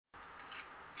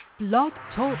Blog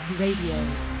Talk Radio.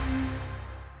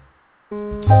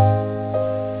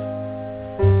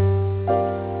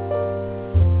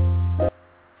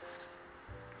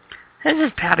 This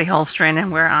is Patty Hultstrand,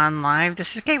 and we're on live. This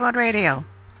is K1 Radio.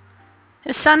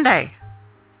 It's Sunday.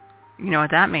 You know what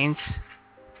that means.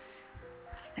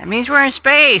 That means we're in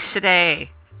space today.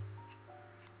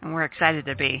 And we're excited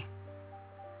to be.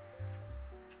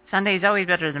 Sunday's always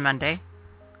better than Monday.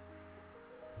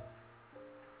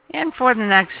 And for the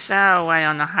next, I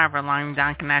don't know however long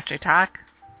Don can actually talk.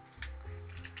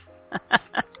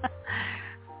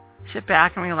 Sit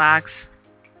back and relax.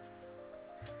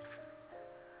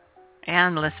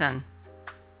 And listen.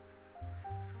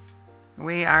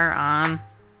 We are on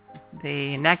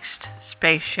the next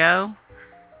space show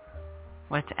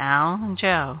with Al and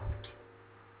Joe.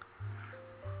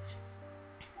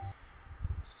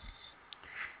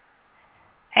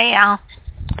 Hey, Al.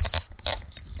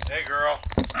 Hey, girl.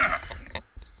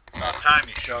 About time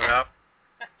you showed up.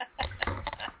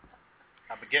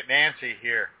 I've been getting antsy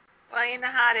here. Well, you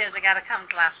know how it is. I got to come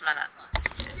to last minute.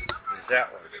 Is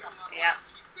that what it is? Yeah.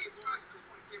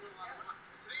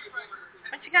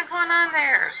 What you got going on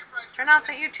there? Turn off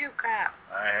the YouTube crap.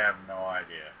 I have no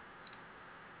idea.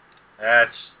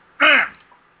 That's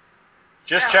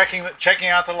just checking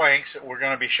out the links that we're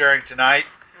going to be sharing tonight.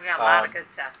 We got a lot of good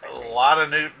stuff. A lot of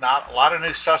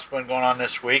new stuff's been going on this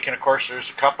week, and of course, there's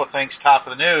a couple of things top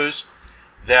of the news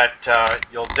that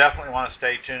you'll definitely want to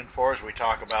stay tuned for as we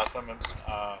talk about them, and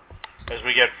as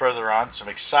we get further on. Some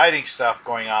exciting stuff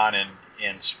going on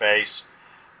in space,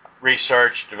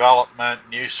 research, development,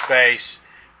 new space,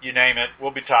 you name it. We'll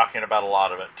be talking about a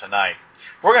lot of it tonight.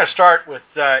 We're going to start with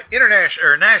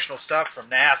national stuff from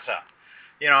NASA.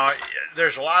 You know,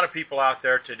 there's a lot of people out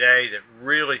there today that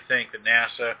really think that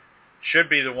NASA should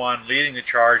be the one leading the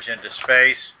charge into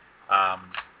space.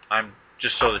 I'm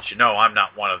just so that you know, I'm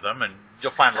not one of them, and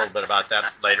you'll find a little bit about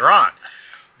that later on.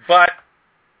 But,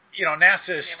 you know, NASA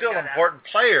is still an important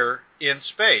player in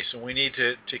space, and we need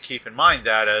to keep in mind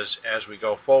that as we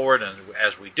go forward and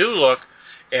as we do look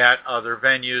at other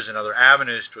venues and other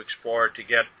avenues to explore to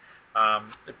get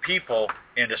the people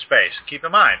into space. Keep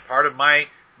in mind, part of my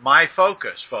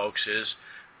focus, folks, is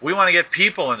we want to get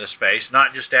people into space,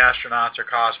 not just astronauts or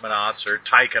cosmonauts or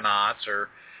taikonauts or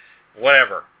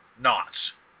whatever,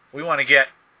 nauts. We want to get...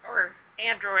 Or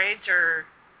androids or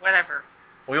whatever.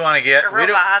 We want to get... Or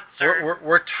robots.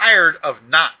 We're tired of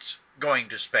knots going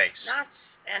to space. Knots,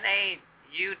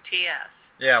 N-A-U-T-S.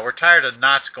 Yeah, we're tired of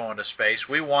knots going to space.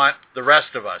 We want the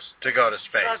rest of us to go to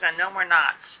space. Slogan, no more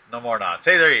knots. No more knots.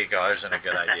 Hey, there you go. There's a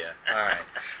good idea. All right.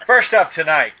 First up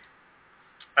tonight,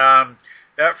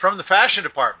 from the fashion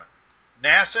department,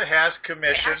 NASA has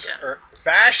commissioned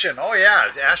fashion. Oh yeah,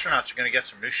 the astronauts are going to get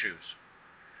some new shoes.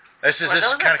 This is those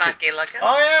kind are of funky looking.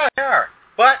 Oh yeah, they are.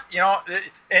 But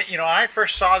when I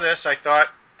first saw this, I thought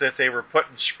that they were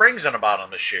putting springs on the bottom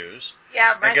of the shoes.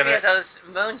 Yeah, it reminds me of those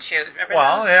moon shoes. Remember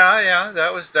those? Yeah,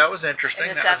 that was interesting.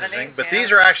 In the that 70s, was thing. But yeah.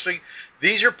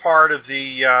 these are part of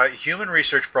the human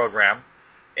research program,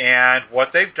 and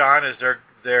what they've done is they're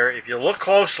if you look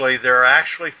closely, there are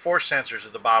actually force sensors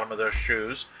at the bottom of those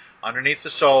shoes, underneath the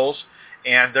soles,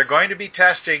 and they're going to be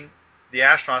testing the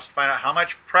astronauts to find out how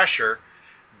much pressure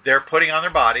they're putting on their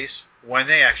bodies when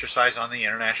they exercise on the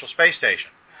International Space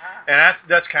Station. And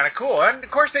that's kind of cool. And,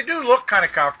 of course, they do look kind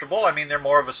of comfortable. I mean, they're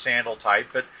more of a sandal type,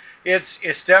 but it's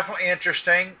definitely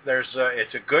interesting.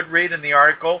 It's a good read in the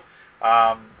article.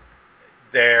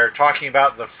 They're talking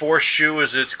about the fourth shoe, as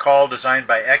it's called, designed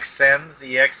by Exsens,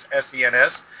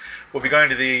 E-X-S-E-N-S. Will be going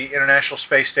to the International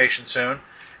Space Station soon,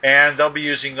 and they'll be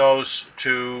using those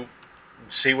to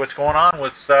see what's going on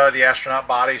with the astronaut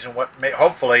bodies and what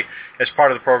hopefully, as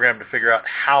part of the program, to figure out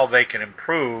how they can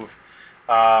improve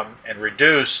and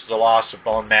reduce the loss of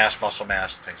bone mass, muscle mass,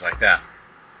 and things like that.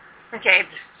 Okay,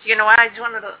 you know what? I just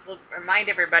wanted to remind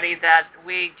everybody that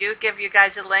we do give you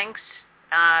guys the links,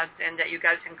 and that you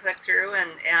guys can click through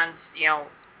and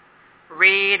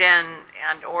read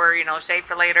and or save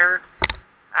for later.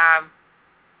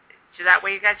 So that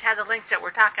way you guys have the links that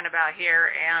we're talking about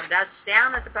here, and that's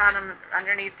down at the bottom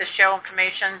underneath the show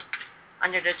information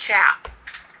under the chat.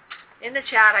 In the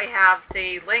chat I have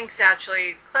the links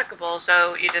actually clickable,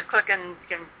 so you just click and you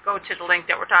can go to the link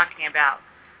that we're talking about.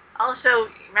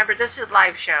 Also, remember this is a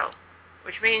live show,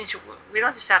 which means we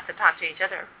don't just have to talk to each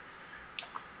other.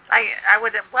 I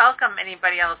would welcome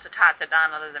anybody else to talk to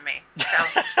Don other than me. So.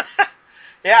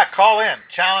 Yeah, call in.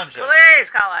 Challenge us. Please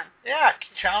call in. Yeah,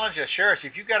 challenge us. Share us.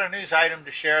 If you've got a news item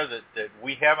to share that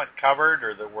we haven't covered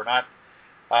or that we're not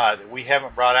that we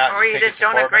haven't brought out. Or you just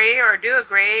don't agree or do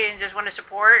agree and just want to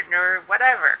support or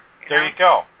whatever. There you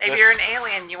go. If you're an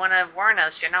alien, you want to warn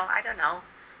us, I don't know.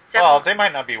 Well, they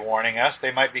might not be warning us.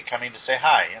 They might be coming to say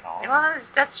hi, Well,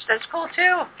 that's cool,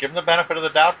 too. Give them the benefit of the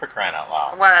doubt, for crying out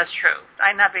loud. Well, that's true.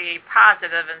 I'd not be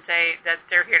positive and say that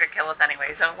they're here to kill us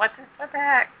anyway, so what the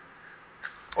heck?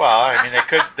 Well, I mean, they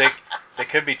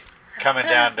could be coming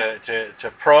down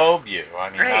to probe you. I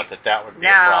mean, right. Not that would be a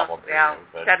problem for you.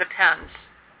 But that depends.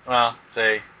 Well,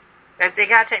 they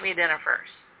got to take me to dinner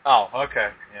first. Oh,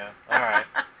 okay. Yeah. All right.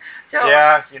 So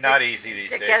yeah, you're not easy these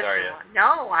days, are you?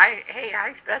 No, I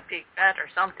expect to be fed or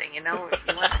something,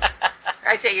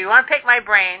 I say, you want to pick my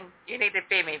brain, you need to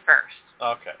feed me first.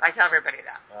 Okay. I tell everybody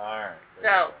that. All right.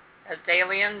 So, as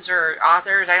aliens or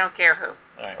authors, I don't care who.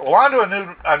 All right. Well, on to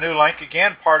a new link,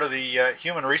 again, part of the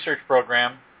Human Research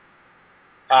Program.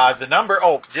 The number,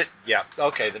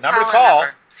 the number to call.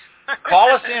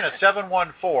 Call us in at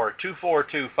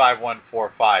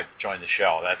 714-242-5145 to join the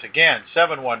show. That's, again,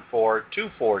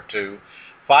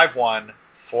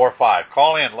 714-242-5145.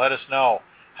 Call in. Let us know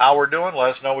how we're doing.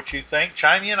 Let us know what you think.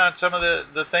 Chime in on some of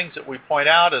the things that we point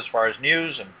out as far as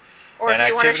news and or and if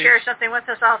you activities. want to share something with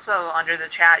us also under the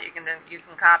chat, you can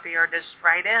copy or just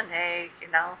write in, hey,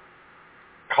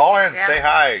 Call in, say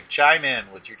hi. Chime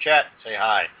in with your chat and say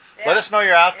hi. Yeah. Let us know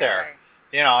you're out there. Right.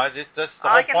 That's the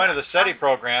whole point of the SETI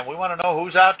program. We want to know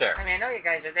who's out there. I mean, I know you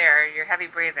guys are there. You're heavy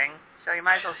breathing, so you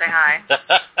might as well say hi.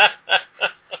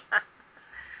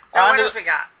 So what else we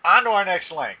got? On to our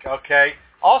next link, okay.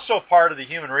 Also part of the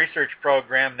Human Research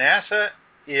Program, NASA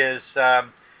is,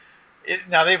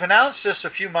 now they've announced this a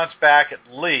few months back at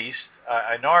least.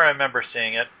 I know I remember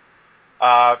seeing it.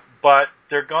 But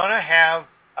they're going to have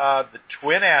the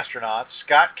twin astronauts,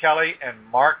 Scott Kelly and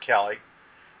Mark Kelly,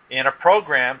 in a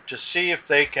program to see if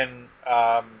they can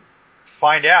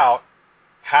find out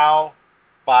how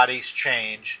bodies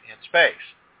change in space.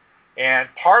 And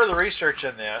part of the research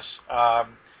in this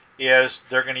is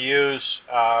they're going to use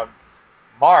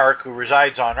Mark, who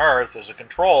resides on Earth, as a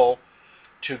control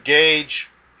to gauge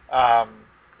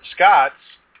Scott's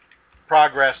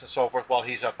progress and so forth while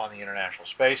he's up on the International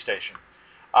Space Station.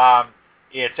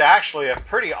 It's actually a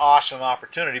pretty awesome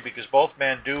opportunity because both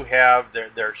men do have,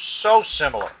 they're so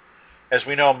similar, as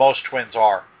we know most twins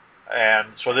are.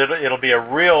 And so it'll be a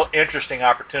real interesting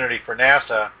opportunity for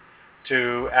NASA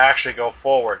to actually go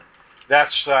forward.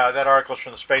 That article is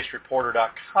from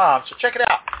thespacereporter.com, so check it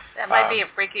out. That might be a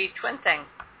freaky twin thing.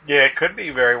 Yeah, it could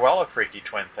be very well a freaky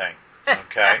twin thing.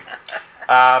 Okay.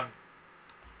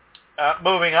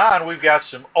 Moving on, we've got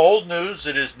some old news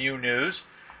that is new news.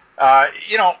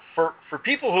 For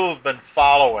people who have been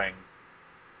following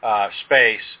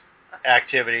space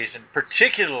activities, and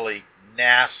particularly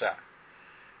NASA,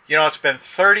 it's been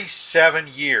 37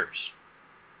 years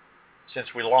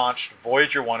since we launched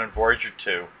Voyager 1 and Voyager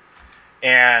 2.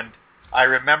 And I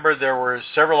remember there were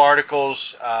several articles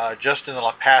just in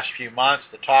the past few months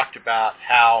that talked about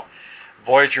how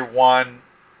Voyager 1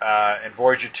 and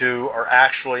Voyager 2 are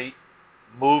actually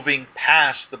moving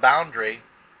past the boundary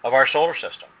of our solar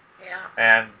system. Yeah.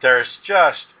 And there's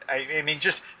just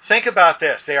think about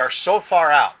this. They are so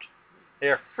far out. They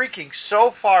are freaking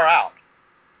so far out.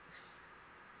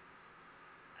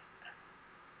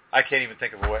 I can't even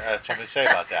think of something to say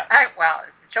about that. Well,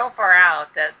 so far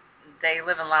out that they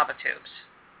live in lava tubes.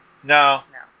 No.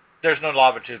 There's no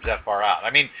lava tubes that far out.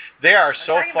 I mean, they are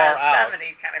so far out.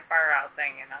 70 kind of far out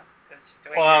thing,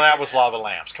 Well, that was lava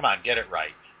lamps. Come on, get it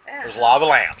right. Yeah. It was lava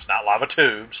lamps, not lava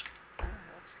tubes.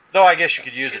 Though I guess you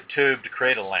could use a tube to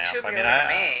create a lamp. Oh,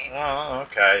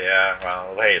 okay, yeah.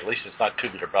 Well, hey, at least it's not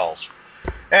tubular bells.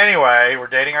 Anyway, we're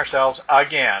dating ourselves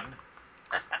again.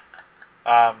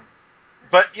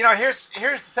 But here's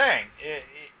the thing.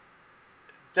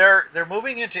 They're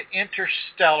moving into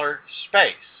interstellar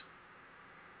space.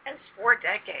 It's 4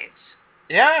 decades.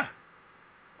 Yeah.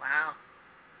 Wow.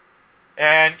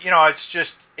 And it's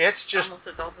just almost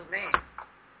adult as me.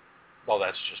 Well,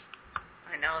 that's just.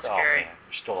 I know, it's scary. Man,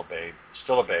 you're still a babe.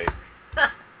 Still a babe.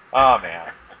 Oh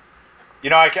man.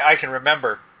 I can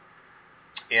remember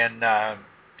in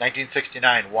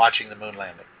 1969 watching the moon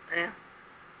landing. Yeah.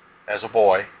 As a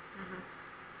boy. Mm-hmm.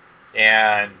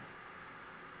 And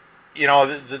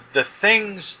the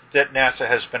things that NASA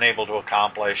has been able to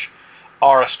accomplish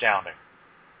are astounding.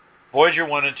 Voyager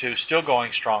 1 and 2 still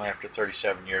going strong after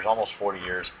 37 years, almost 40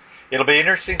 years. It'll be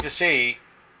interesting to see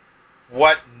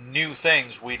what new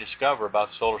things we discover about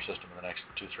the solar system in the next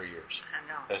 2-3 years. I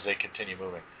know. As they continue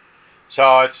moving.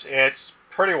 So it's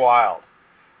pretty wild.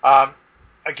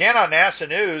 Again, on NASA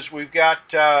news, we've got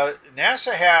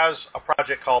NASA has a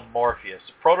project called Morpheus,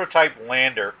 a prototype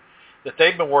lander that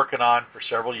they've been working on for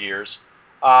several years.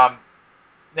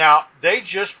 Now, they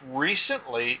just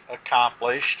recently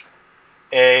accomplished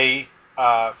a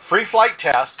free flight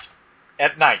test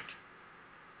at night.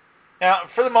 Now,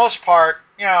 for the most part,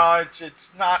 it's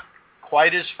not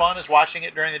quite as fun as watching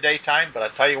it during the daytime, but I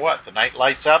tell you what, the night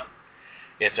lights up.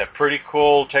 It's a pretty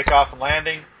cool takeoff and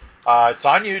landing. It's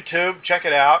on YouTube. Check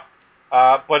it out.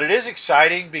 But it is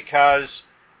exciting because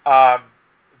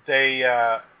they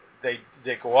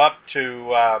go up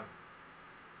to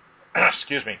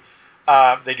excuse me.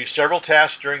 They do several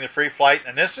tests during the free flight,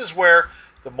 and this is where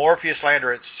the Morpheus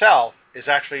lander itself is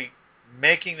actually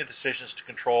making the decisions to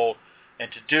control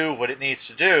and to do what it needs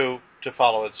to do to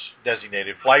follow its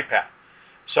designated flight path.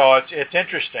 So it's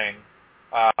interesting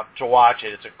to watch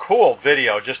it. It's a cool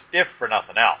video, just if for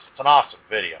nothing else. It's an awesome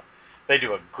video. They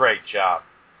do a great job.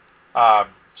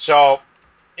 So,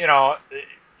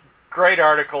 great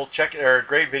article,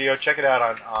 great video. Check it out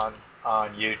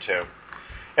on YouTube.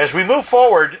 As we move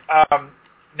forward,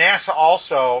 NASA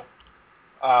also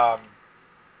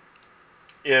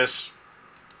is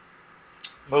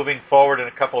moving forward in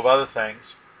a couple of other things.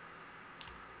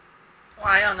 Well,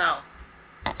 I don't know.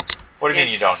 What do you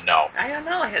mean you don't know? I don't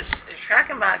know. He's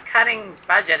talking about cutting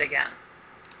budget again.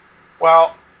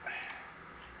 Well,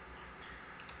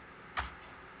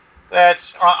 that's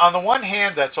on the one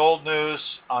hand, that's old news.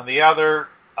 On the other,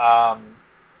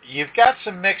 you've got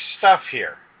some mixed stuff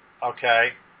here.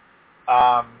 Okay.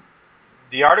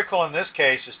 The article in this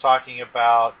case is talking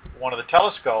about one of the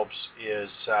telescopes is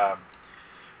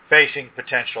facing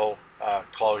potential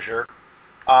closure,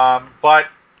 but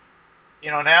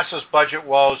NASA's budget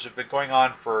woes have been going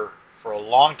on for a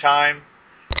long time.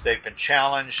 They've been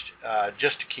challenged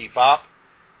just to keep up.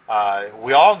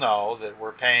 We all know that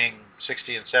we're paying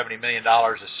 $60 and $70 million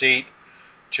a seat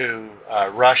to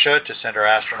Russia to send our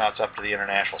astronauts up to the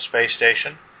International Space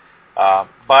Station.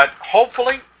 But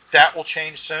hopefully that will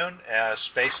change soon as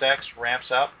SpaceX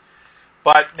ramps up.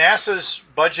 But NASA's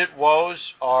budget woes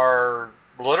are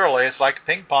literally, it's like a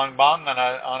ping pong ball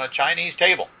on a Chinese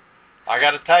table. I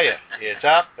got to tell you, it's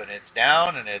up and it's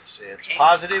down and it's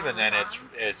positive and then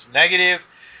it's negative.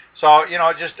 So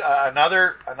just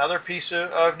another piece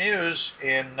of news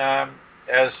in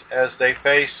as they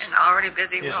face an already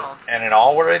busy world. And an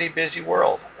already busy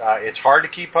world. It's hard to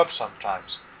keep up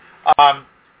sometimes.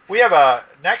 We have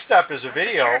next up is a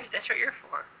video. That's what you're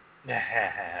for.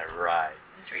 Right.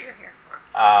 That's what you're here for.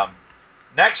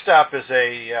 Next up is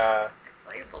a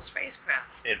inflatable spacecraft.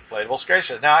 Inflatable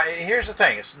spacecraft. Now, here's the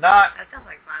thing. It's not... That sounds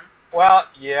like fun. Well,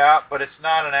 yeah, but it's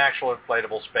not an actual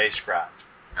inflatable spacecraft.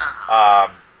 Uh-huh.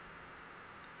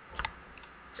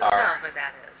 So tell us what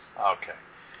that is. Okay.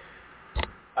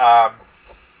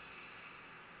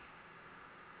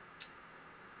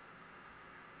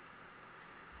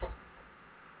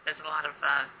 There's a lot of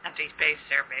empty space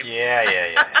there, baby. Yeah.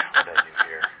 What did I do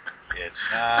here? It's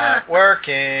not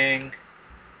working.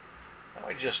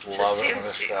 I just love it when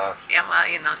this stuff. Yeah,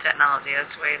 well, technology,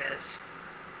 that's the way it is.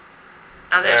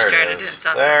 Oh, there it is.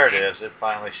 Something. There it is. It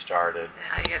finally started.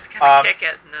 Yeah, you have to kind of kick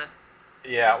it.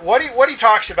 Yeah. What he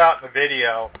talks about in the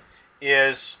video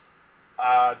is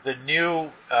the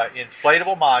new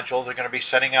inflatable module they're going to be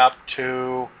setting up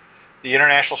to the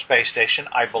International Space Station.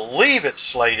 I believe it's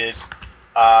slated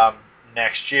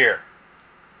next year.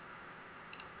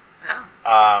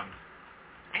 Oh.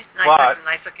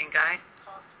 Nice looking guy.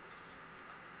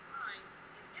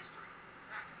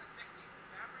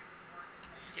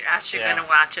 You're actually going to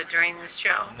watch it during this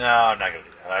show? No, I'm not going to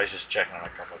do that. I was just checking on a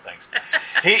couple of things.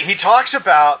 He talks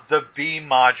about the B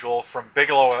module from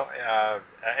Bigelow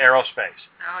Aerospace.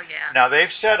 Oh, yeah. Now,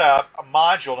 they've set up a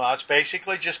module. Now, it's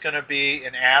basically just going to be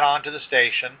an add-on to the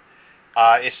station.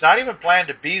 It's not even planned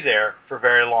to be there for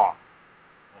very long.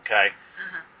 Okay?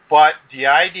 Uh-huh. But the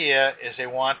idea is they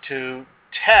want to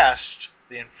test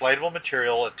the inflatable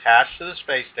material attached to the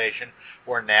space station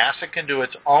where NASA can do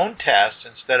its own tests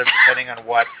instead of depending on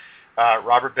what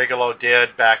Robert Bigelow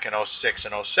did back in 06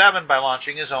 and 07 by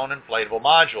launching his own inflatable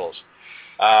modules.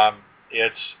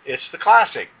 It's the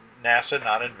classic NASA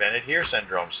not invented here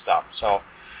syndrome stuff. So,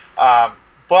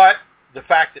 but the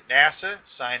fact that NASA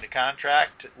signed a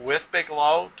contract with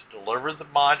Bigelow to deliver the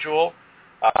module,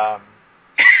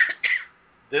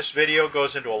 this video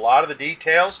goes into a lot of the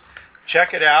details.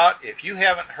 Check it out. If you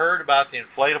haven't heard about the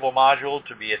inflatable module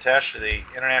to be attached to the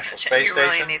International Space Station, you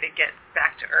really need to get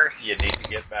back to Earth. You need to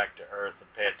get back to Earth and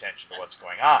pay attention to what's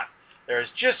going on. There's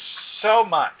just so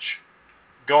much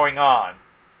going on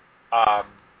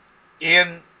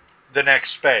in the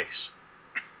next space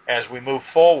as we move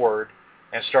forward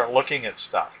and start looking at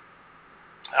stuff.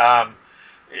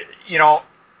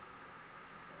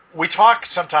 We talk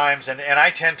sometimes, and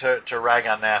I tend to rag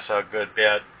on NASA a good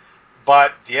bit,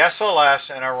 But the SLS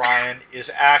and Orion is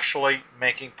actually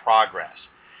making progress.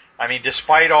 I mean,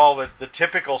 despite all the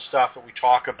typical stuff that we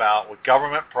talk about with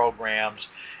government programs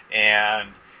and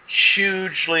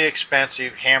hugely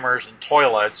expensive hammers and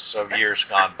toilets of years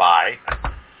gone by,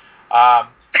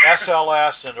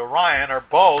 SLS and Orion are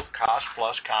both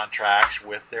cost-plus contracts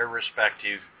with their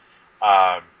respective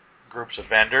groups of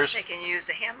vendors. They can use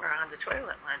the hammer on the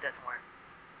toilet when it doesn't work.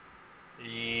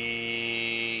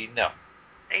 No.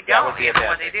 They don't. You know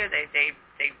what they do?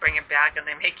 They bring it back and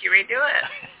they make you redo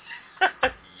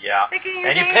it. Yeah. They can use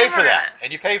And you the pay hammer. for that.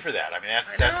 And you pay for that. I mean,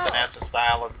 that's the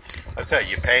style of. I tell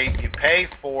you, you pay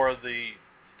for the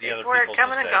other for it people's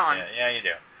coming and mistakes. going. Yeah, you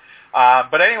do.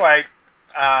 But anyway,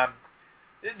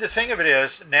 the thing of it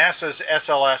is, NASA's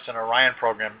SLS and Orion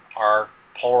program are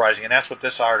polarizing, and that's what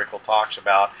this article talks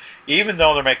about. Even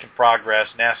though they're making progress,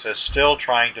 NASA is still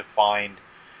trying to find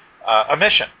a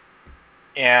mission.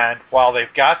 And while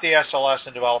they've got the SLS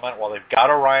in development, while they've got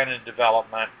Orion in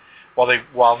development,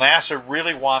 while NASA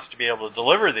really wants to be able to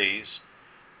deliver these,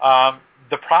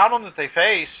 the problem that they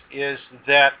face is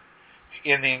that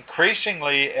in the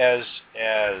increasingly as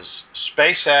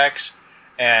SpaceX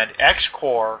and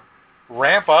X-Corps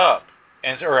ramp up,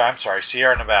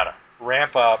 Sierra Nevada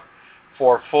ramp up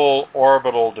for full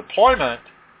orbital deployment,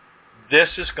 this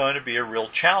is going to be a real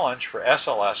challenge for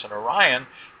SLS and Orion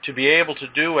to be able to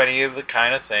do any of the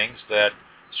kind of things that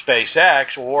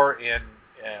SpaceX or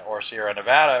Sierra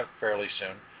Nevada fairly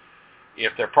soon,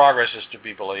 if their progress is to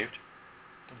be believed,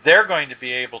 they're going to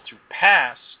be able to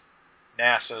pass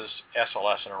NASA's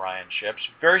SLS and Orion ships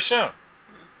very soon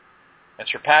and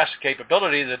surpass the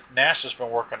capability that NASA's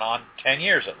been working on 10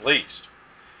 years at least.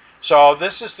 So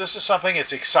this is something.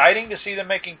 It's exciting to see them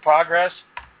making progress,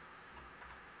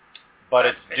 but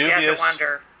it's dubious. You have to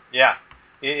wonder. Yeah,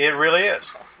 it really is.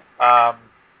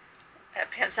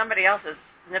 Somebody else is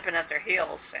nipping at their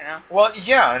heels, you know. Well,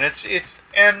 yeah,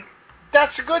 and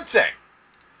that's a good thing.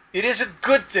 It is a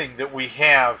good thing that we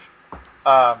have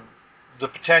the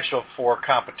potential for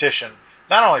competition,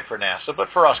 not only for NASA but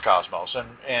for us Cosmos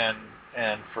and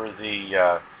for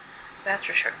the. That's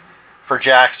for sure. For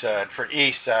JAXA and for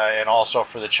ESA and also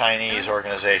for the Chinese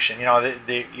organization. You know,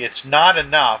 it's not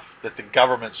enough that the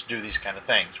governments do these kind of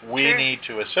things. We need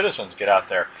to, as citizens, get out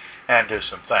there and do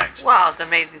some things. Well, the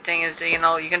amazing thing is, you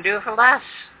know, you can do it for less.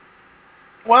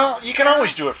 Well, you can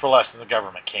always do it for less than the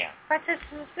government can. But this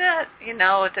is it. You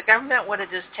know, if the government would have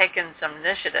just taken some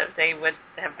initiative, they would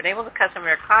have been able to cut some of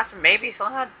their costs and maybe still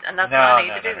had enough money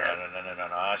to do that.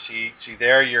 No. See,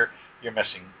 there you're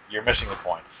missing the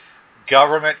point.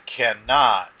 Government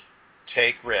cannot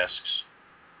take risks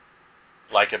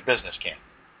like a business can.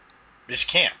 They just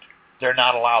can't. They're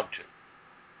not allowed to.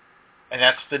 And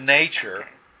that's the nature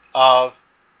of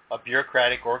a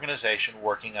bureaucratic organization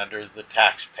working under the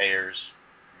taxpayers'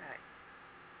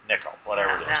 nickel,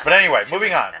 whatever it is. But anyway,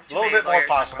 moving on. A little bit more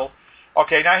possible.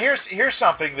 Okay, now here's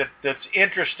something that's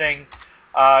interesting.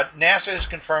 NASA has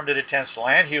confirmed it intends to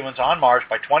land humans on Mars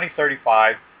by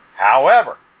 2035.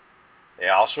 However, they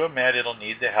also admit it'll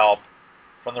need the help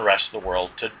from the rest of the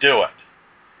world to do it.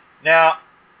 Now,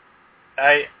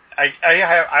 I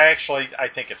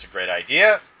think it's a great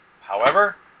idea.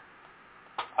 However,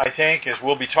 I think, as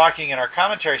we'll be talking in our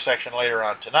commentary section later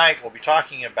on tonight, we'll be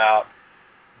talking about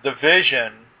the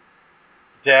vision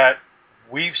that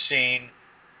we've seen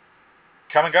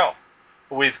come and go.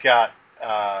 We've got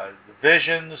the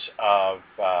visions of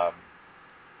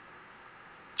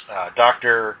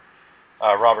Dr.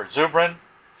 Robert Zubrin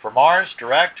for Mars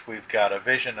Direct. We've got a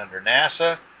vision under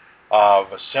NASA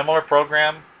of a similar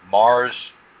program, Mars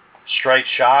Straight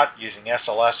Shot, using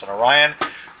SLS and Orion.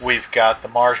 We've got the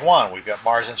Mars One. We've got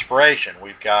Mars Inspiration.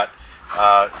 We've got,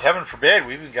 heaven forbid,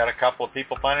 we've even got a couple of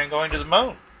people planning on going to the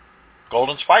moon.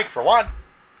 Golden Spike, for one.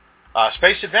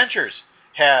 Space Adventures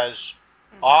has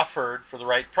offered, for the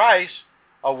right price,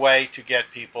 a way to get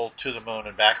people to the moon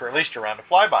and back, or at least around a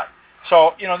flyby.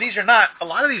 So, you know, a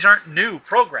lot of these aren't new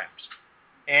programs.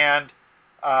 And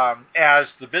as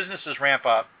the businesses ramp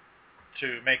up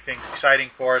to make things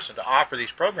exciting for us and to offer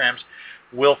these programs,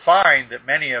 we'll find that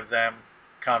many of them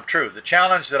come true. The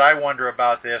challenge that I wonder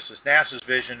about this is NASA's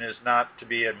vision is not to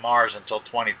be in Mars until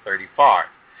 2035.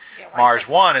 Mars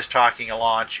One is talking a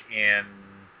launch in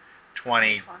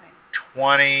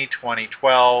 2020,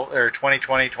 2012, or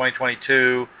 2020,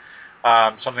 2022,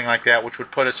 something like that, which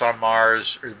would put us on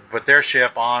Mars, or put their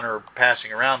ship on or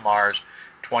passing around Mars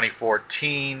 2024,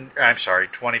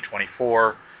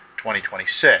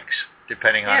 2026,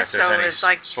 depending on if there's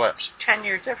any slips.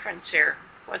 10-year difference here.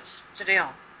 What's the deal?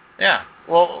 Yeah,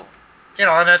 well, you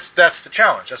know, and that's the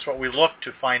challenge. That's what we look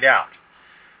to find out.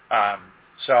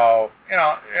 So,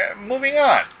 moving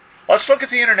on. Let's look at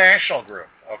the international group,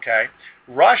 okay?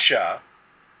 Russia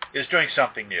is doing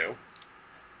something new.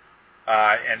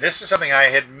 And this is something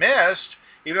I had missed,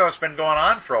 even though it's been going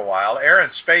on for a while. Air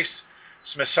and Space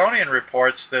Smithsonian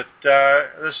reports that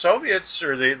the Soviets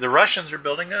or the Russians are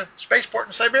building a spaceport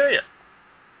in Siberia.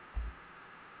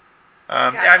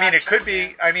 It could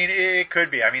be. It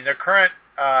could be. Their current,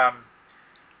 their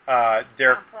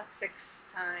complex 6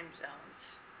 time zones.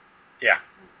 Yeah.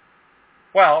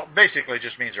 Well, basically, it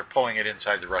just means they're pulling it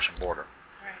inside the Russian border.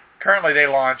 Right. Currently, they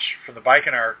launch from the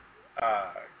Baikonur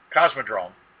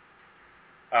Cosmodrome,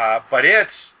 but it's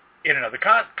in another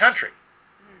country.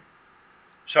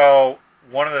 So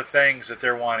one of the things that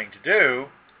they're wanting to do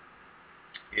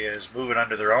is move it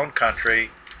under their own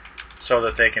country so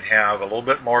that they can have a little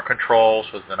bit more control,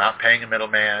 so that they're not paying a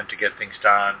middleman to get things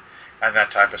done and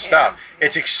that type of stuff. Yeah.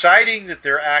 It's exciting that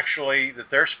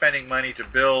they're spending money to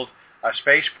build a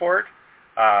spaceport.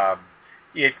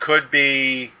 It could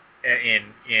be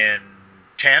in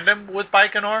tandem with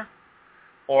Baikonur,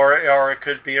 or it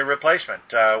could be a replacement.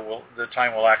 The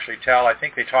time will actually tell. I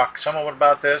think they talked somewhat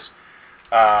about this.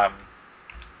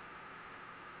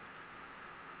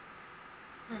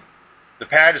 The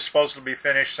pad is supposed to be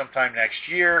finished sometime next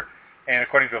year, and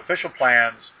according to official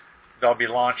plans, they'll be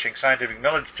launching scientific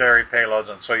military payloads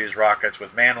on Soyuz rockets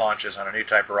with manned launches on a new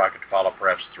type of rocket to follow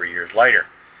perhaps 3 years later.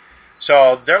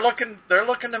 So they're looking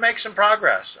to make some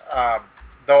progress.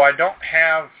 Though I don't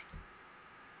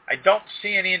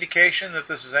see any indication that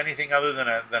this is anything other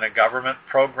than a government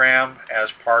program as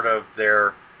part of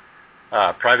their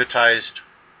privatized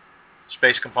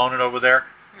space component over there.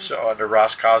 So under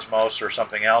Roscosmos or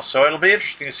something else. So it'll be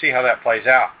interesting to see how that plays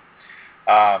out.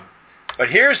 But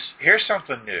here's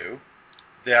something new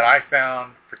that I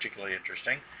found particularly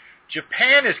interesting.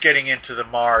 Japan is getting into the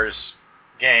Mars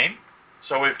game.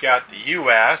 So we've got the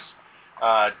U.S.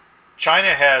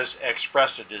 China has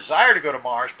expressed a desire to go to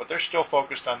Mars, but they're still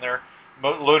focused on their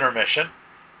lunar mission.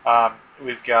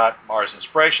 We've got Mars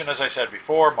Inspiration, as I said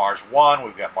before, Mars One.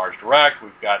 We've got Mars Direct.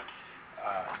 We've got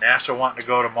NASA wanting to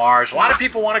go to Mars. A lot of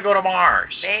people want to go to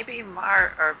Mars. Maybe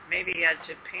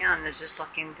Japan is just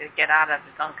looking to get out of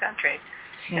its own country,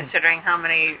 considering how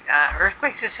many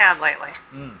earthquakes it's had lately.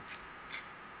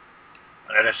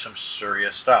 That is some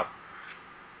serious stuff.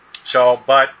 So,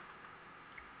 but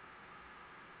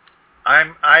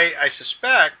I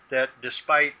suspect that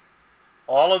despite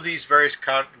all of these various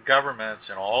governments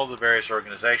and all of the various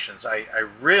organizations, I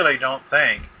really don't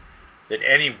think that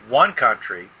any one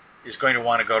country is going to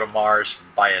want to go to Mars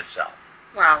by itself.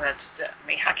 Well, how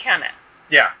can it?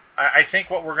 Yeah, I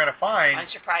think what we're going to find. I'm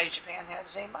surprised Japan has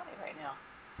any money right now.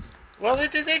 Well, they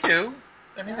do.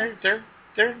 I mean, they're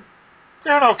in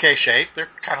okay shape. They're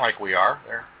kind of like we are.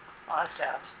 Oh, that's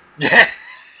sad. Yeah.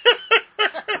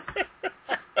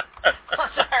 Oh,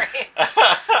 sorry.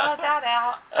 Cut that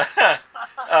out.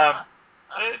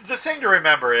 The thing to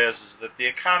remember is that the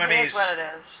economy is what it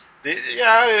is.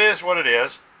 It is what it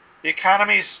is. The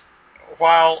economies,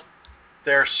 while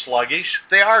they're sluggish,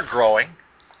 they are growing.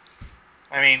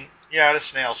 I mean, at a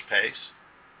snail's pace,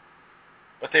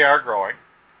 but they are growing.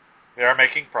 They are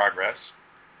making progress.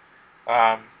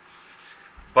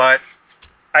 But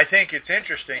I think it's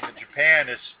interesting that Japan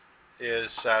is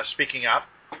speaking up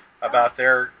about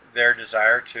their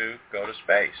desire to go to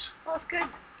space. Well, that's good.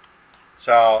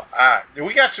 So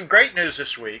we got some great news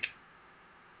this week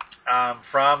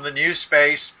from the new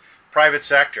space private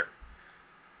sector.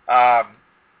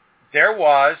 There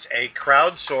was a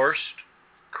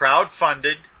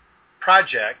crowd-funded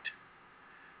project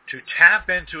to tap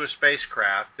into a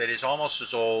spacecraft that is almost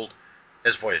as old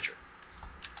as Voyager.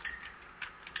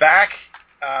 Back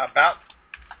about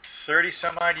 30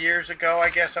 some odd years ago, I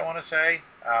guess I want to say.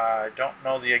 I don't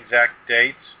know the exact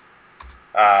dates,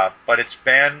 but it's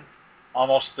been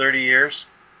almost 30 years.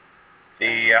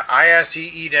 The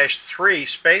ISEE-3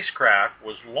 spacecraft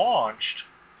was launched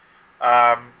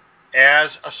as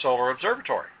a solar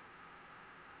observatory.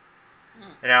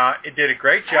 Now, it did a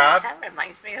great job. That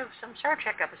reminds me of some Star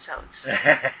Trek episodes.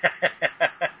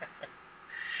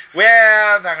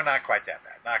 Well, not quite that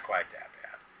bad. Not quite that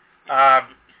bad.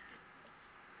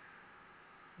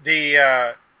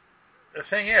 The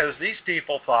thing is, these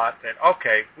people thought that,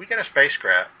 okay, we got a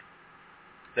spacecraft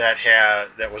that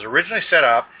was originally set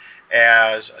up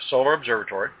as a solar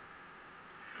observatory,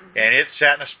 and it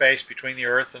sat in a space between the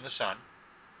Earth and the Sun,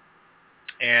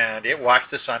 and it watched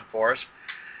the Sun for us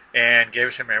and gave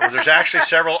us a memory. There's actually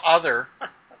several other...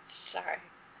 Sorry.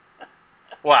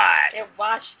 What? It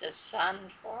watched the Sun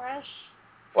for us?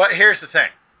 Well, here's the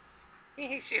thing.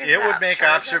 It would make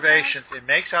observations. It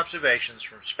makes observations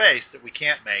from space that we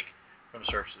can't make from the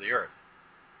surface of the Earth.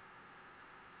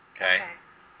 Okay?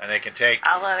 And they can take...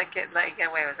 I'll let you get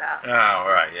away with that. Oh,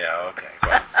 right, yeah, okay.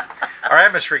 Well, our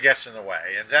atmosphere gets in the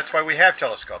way, and that's why we have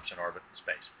telescopes in orbit in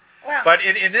space. Well, but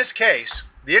in this case,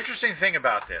 the interesting thing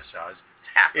about this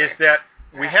is that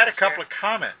we had a couple of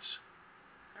comets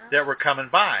that were coming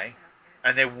by,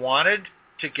 and they wanted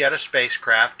to get a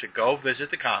spacecraft to go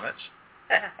visit the comets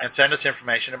and send us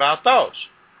information about those.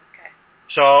 Okay.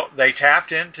 So they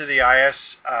tapped into the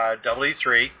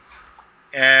ISW-3,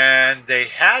 and they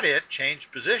had it change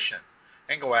position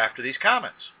and go after these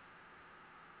comets.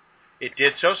 It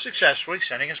did so successfully,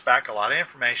 sending us back a lot of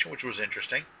information, which was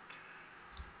interesting.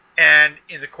 And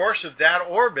in the course of that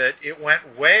orbit, it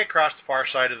went way across the far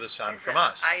side of the sun from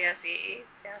us.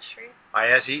 ISEE-3?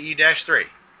 ISEE-3.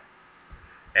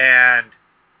 And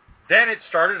then it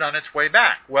started on its way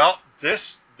back. Well, this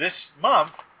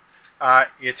month,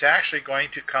 it's actually going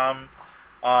to come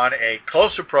on a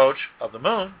close approach of the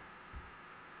moon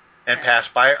and pass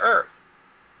by Earth.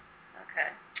 Okay.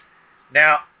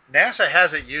 Now, NASA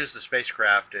hasn't used the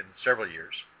spacecraft in several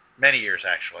years, many years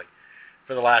actually,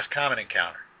 for the last comet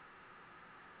encounter.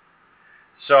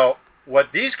 So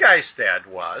what these guys said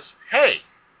was, hey,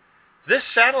 this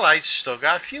satellite's still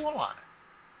got fuel on it.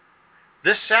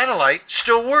 This satellite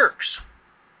still works.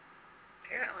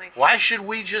 Apparently. Why should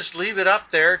we just leave it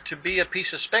up there to be a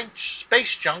piece of space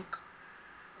junk?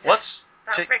 It's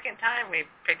about freaking time we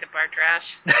picked up our trash.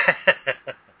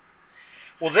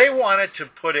 Well, they wanted to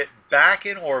put it back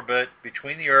in orbit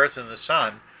between the Earth and the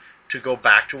Sun to go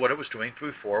back to what it was doing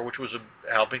before, which was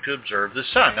helping to observe the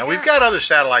Sun. Now, we've got other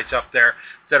satellites up there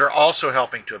that are also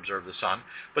helping to observe the Sun,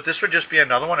 but this would just be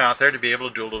another one out there to be able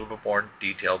to do a little bit more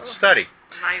detailed study.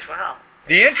 Might as well.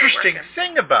 The interesting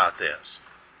thing about this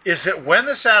is that when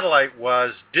the satellite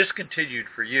was discontinued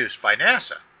for use by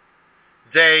NASA,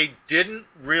 they didn't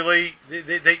really...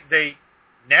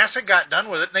 NASA got done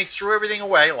with it, and they threw everything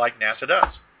away like NASA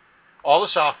does. All the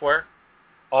software,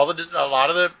 a lot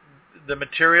of the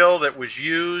material that was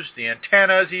used, the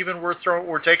antennas even were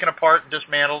taken apart and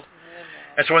dismantled.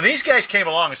 And so when these guys came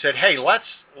along and said, hey, let's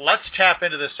tap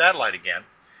into this satellite again,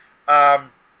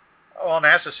 well,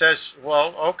 NASA says,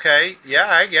 well, okay, yeah,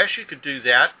 I guess you could do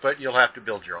that, but you'll have to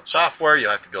build your own software, you'll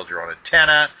have to build your own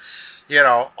antenna,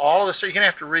 all of this. So you're going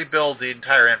to have to rebuild the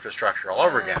entire infrastructure all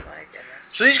over again. My goodness.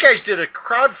 So these guys did a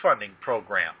crowdfunding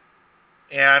program,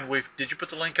 and did you put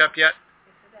the link up yet?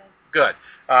 Yes,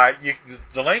 I did. Good.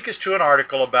 The link is to an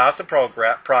article about the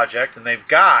project, and they've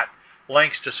got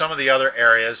links to some of the other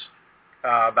areas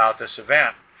about this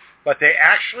event. But the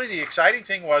exciting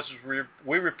thing was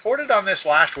we reported on this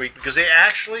last week because they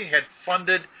actually had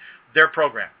funded their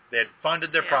program. They had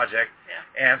funded their project,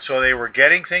 and so they were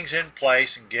getting things in place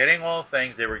and getting all the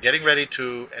things. They were getting ready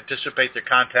to anticipate the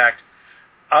contact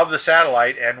of the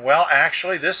satellite, and well,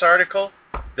 actually, this article,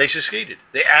 they succeeded.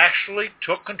 They actually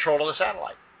took control of the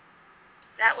satellite.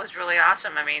 That was really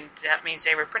awesome. I mean, that means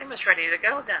they were pretty much ready to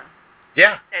go then.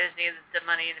 Yeah. They just needed the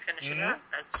money to finish it up.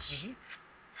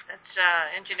 That's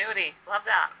ingenuity. Love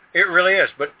that. It really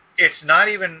is, but it's not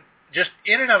even just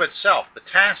in and of itself. The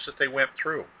task that they went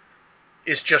through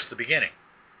is just the beginning.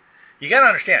 You got to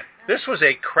understand, this was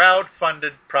a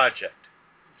crowd-funded project.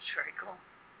 It's very cool.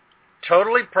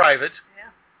 Totally private. Yeah.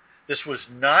 This was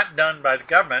not done by the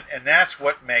government, and that's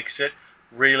what makes it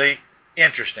really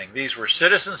interesting. These were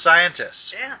citizen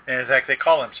scientists. Yeah. And in fact, they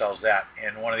call themselves that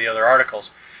in one of the other articles,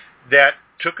 that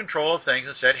took control of things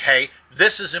and said, hey,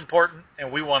 this is important,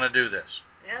 and we want to do this.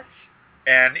 Yes.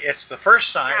 And it's the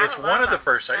first sign. Yeah, it's one of the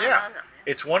first signs. Yeah.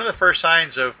 It's one of the first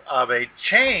signs of a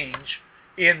change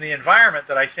in the environment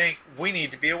that I think we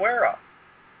need to be aware of.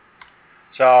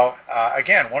 So,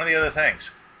 again, one of the other things.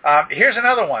 Here's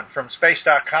another one from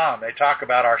space.com. They talk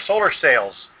about our solar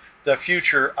sails, the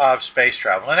future of space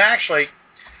travel. And actually,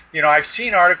 I've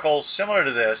seen articles similar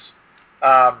to this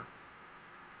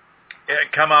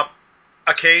come up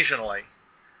occasionally.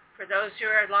 For those who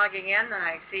are logging in,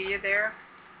 I see you there.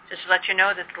 Just to let you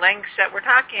know that the links that we're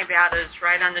talking about is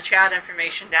right on the chat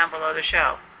information down below the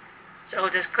show. So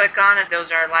just click on it.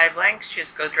 Those are live links.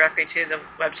 Just go directly to the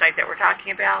website that we're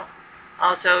talking about.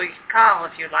 Also, you can call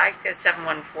if you'd like at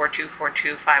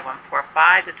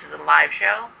 714-242-5145. This is a live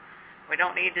show. We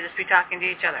don't need to just be talking to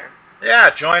each other.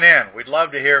 Yeah, join in. We'd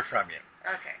love to hear from you.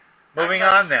 Okay. Moving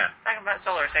on then. Talking about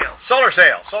solar sails. Solar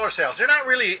sails. They're not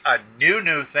really a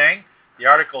new thing. The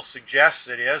article suggests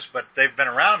it is, but they've been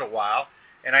around a while.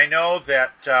 And I know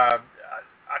that a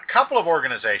couple of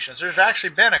organizations, there's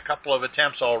actually been a couple of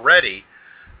attempts already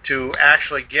to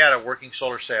actually get a working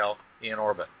solar sail in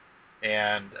orbit.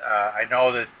 And I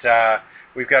know that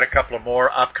we've got a couple of more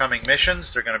upcoming missions.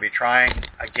 They're going to be trying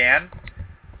again.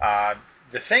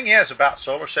 The thing is about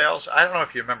solar sails, I don't know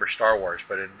if you remember Star Wars,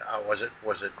 but was it?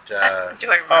 Do I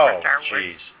remember Star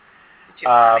Wars? Oh,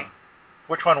 jeez.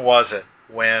 Which one was it?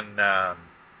 When?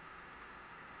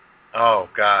 Oh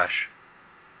gosh,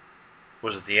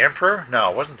 was it the Emperor?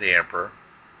 No, it wasn't the Emperor.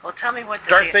 Well, tell me what.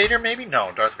 Darth Vader, maybe?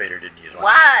 No, Darth Vader didn't use one.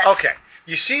 What? Okay,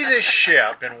 you see this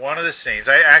ship in one of the scenes.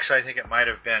 I think it might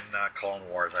have been Clone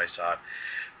Wars. I saw it,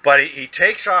 but he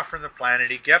takes off from the planet.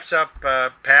 He gets up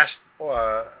past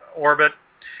orbit,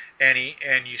 and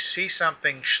you see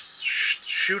something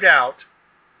shoot out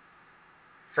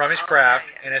from his craft,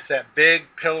 and it's that big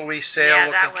pillowy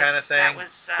sail-looking kind of thing.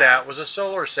 That was a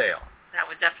solar sail. That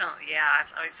would definitely, I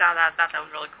saw that. I thought that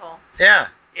was really cool. Yeah.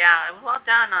 Yeah, it was well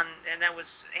done, and that was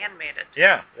animated.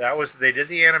 Yeah, they did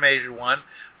the animated one,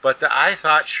 but I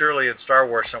thought surely in Star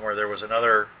Wars somewhere there was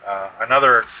another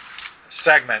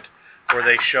segment where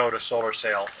they showed a solar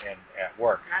sail at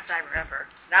work. Not that I remember.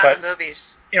 Not in the movies.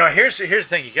 You know, here's the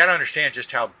thing. You got to understand just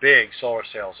how big solar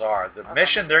sails are. The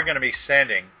mission they're going to be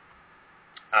sending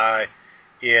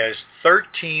is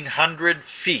 1,300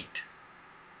 feet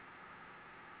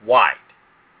wide.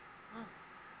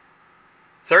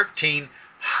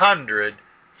 1,300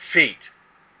 feet.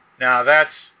 Now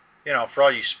that's, for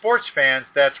all you sports fans,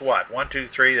 that's what? 1, 2,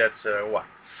 3, that's what?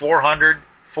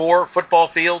 4 football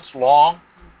fields long?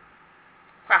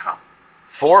 Wow.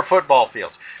 4 football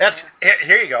fields. That's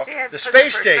here you go. See, the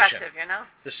space station.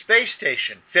 The space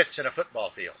station fits in a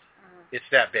football field. It's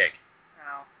that big.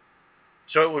 Wow.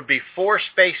 So it would be 4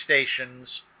 space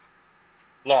stations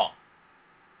long.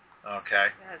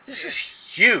 Okay. This is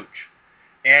huge.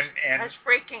 And that's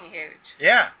freaking huge.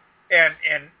 Yeah.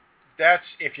 And that's,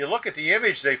 if you look at the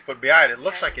image they put behind it,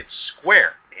 looks like it's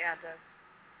square. Yeah, it does.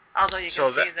 Although you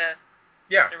can see the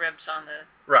ribs on the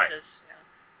right. edges.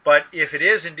 But if it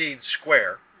is indeed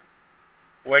square,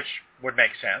 which would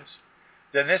make sense,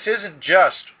 then this isn't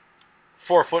just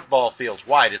 4 football fields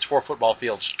wide. It's 4 football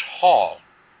fields tall.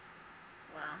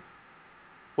 Wow.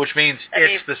 Which means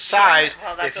it's the size.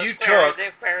 If you took,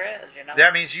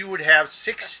 that means you would have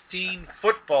 16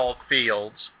 football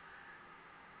fields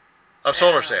of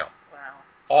solar sail. Wow.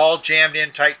 All jammed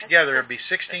in tight together. It'd be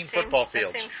 16 football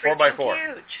fields, 4 by 4.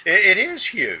 Huge. It is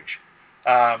huge.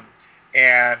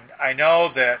 And I know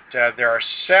that there are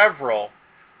several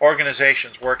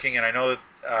organizations working, and I know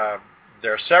that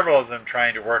there are several of them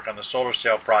trying to work on the solar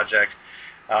sail project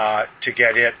to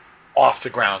get it off the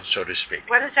ground, so to speak.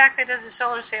 What exactly does the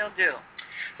solar sail do?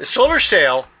 The solar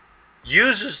sail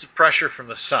uses the pressure from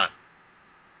the sun,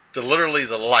 literally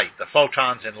the light, the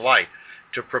photons in light,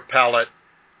 to propel it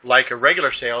like a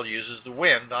regular sail uses the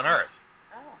wind on Earth.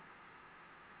 Oh.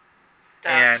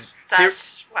 That's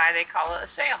why they call it a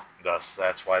sail.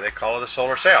 That's why they call it a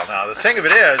solar sail. Now, the thing of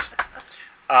it is,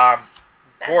 of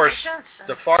course,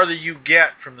 the farther you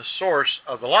get from the source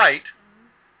of the light,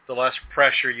 the less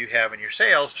pressure you have in your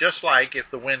sails, just like if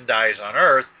the wind dies on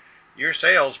Earth, your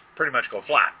sails pretty much go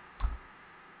flat.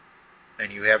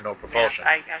 And you have no propulsion.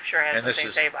 Yeah, I'm sure I have something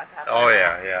to say about that. Oh,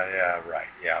 yeah, right.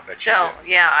 Yeah, I bet you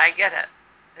do. Yeah, I get it.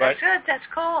 That's good. That's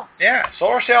cool. Yeah,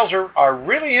 solar sails are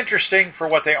really interesting for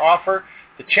what they offer.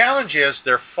 The challenge is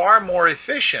they're far more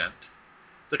efficient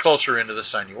the closer into the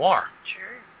sun you are.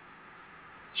 Sure.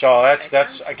 So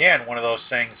that's again, one of those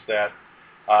things that...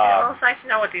 well, it's nice to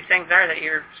know what these things are that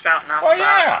you're spouting off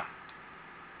about.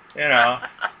 Yeah.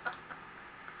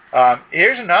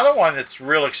 Here's another one that's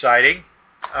real exciting.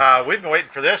 We've been waiting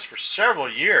for this for several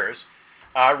years.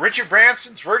 Richard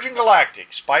Branson's Virgin Galactic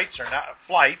flights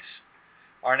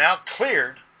are now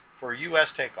cleared for U.S.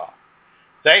 takeoff.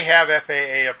 They have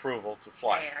FAA approval to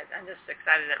fly. Yeah, I'm just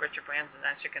excited that Richard Branson's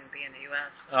actually going to be in the U.S.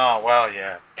 Oh, well,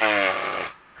 yeah.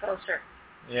 Closer.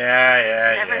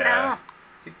 Yeah. Never know.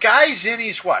 The guy's in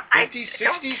his, 50s, 60s I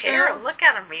don't care. now? Look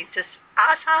at him. He's just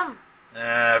awesome.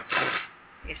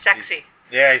 He's sexy.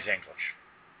 He's English.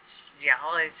 Yeah,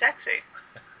 well, he's sexy.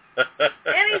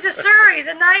 And he's a sir. He's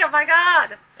a knight. Oh, my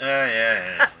God.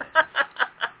 Yeah.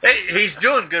 He's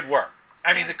doing good work.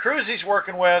 I mean, the crews he's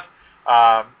working with,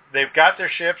 they've got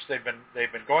their ships. They've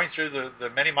been going through the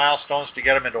many milestones to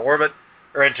get them into orbit,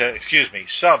 or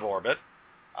suborbit,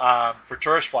 for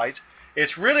tourist flights.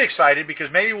 It's really exciting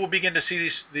because maybe we'll begin to see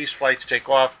these flights take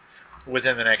off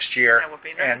within the next year. That would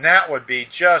be nice. And that would be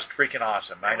just freaking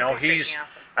awesome. I know he's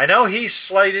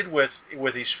slated with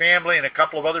his family and a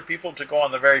couple of other people to go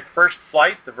on the very first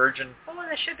flight, the Virgin. Oh, well,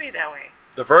 it should be that way.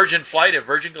 The Virgin flight of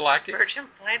Virgin Galactic. Virgin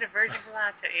flight of Virgin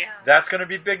Galactic, yeah. That's going to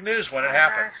be big news when it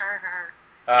happens.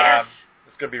 Yes.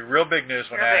 It's going to be real big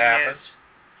news when real that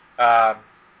happens.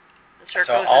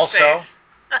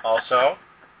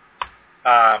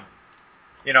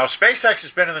 SpaceX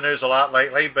has been in the news a lot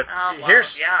lately, but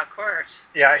yeah, of course.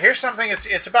 Yeah, here's something.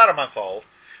 It's about a month old,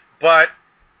 but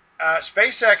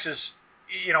SpaceX is,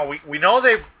 we know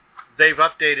they've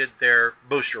updated their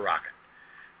booster rocket.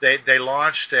 They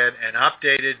launched an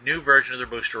updated new version of their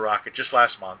booster rocket just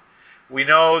last month. We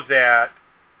know that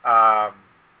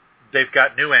they've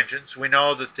got new engines. We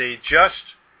know that they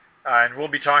just, and we'll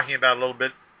be talking about a little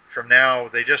bit from now,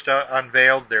 they just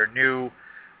unveiled their new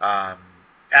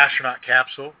astronaut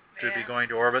capsule to be going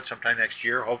to orbit sometime next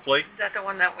year, hopefully. Is that the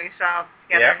one that we saw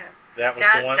together? Yeah, that was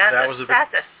the one.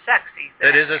 That's a sexy thing.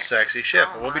 It is a sexy ship.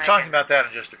 We'll be talking about that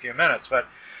in just a few minutes. But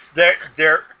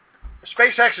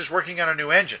SpaceX is working on a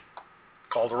new engine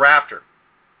called the Raptor,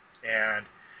 and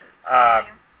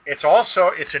it's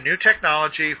a new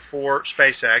technology for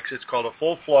SpaceX. It's called a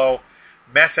full flow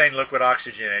methane liquid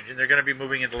oxygen engine. They're going to be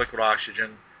moving into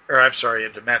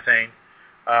into methane.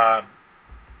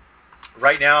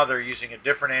 Right now, they're using a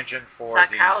different engine for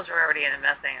the cows are already in the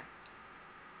methane.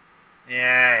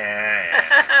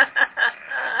 Yeah.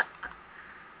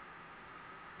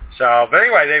 So, but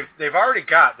anyway, they've already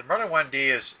got the Merlin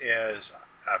 1D is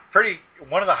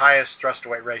one of the highest thrust to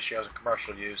weight ratios in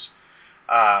commercial use.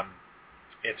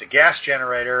 It's a gas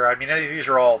generator. I mean, these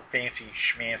are all fancy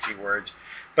schmancy words,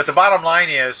 but the bottom line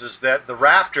is that the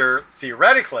Raptor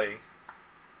theoretically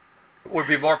would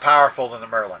be more powerful than the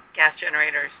Merlin. Gas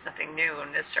generator is nothing new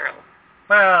in this early.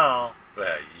 Well,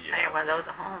 I have one of those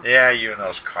at home. Yeah, you and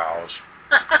those cows.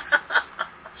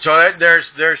 So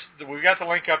we've got the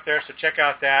link up there, so check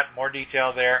out that, more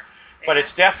detail there. Yeah. But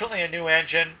it's definitely a new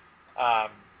engine.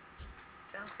 Sounds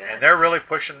good. And they're really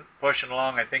pushing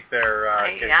along. I think they're...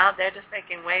 they're just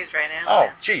making waves right now. Oh,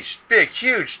 geez, big,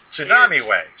 huge tsunami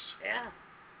waves.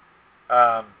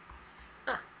 Yeah.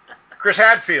 Chris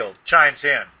Hadfield chimes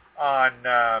in on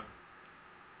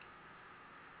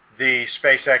the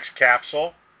SpaceX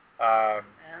capsule, on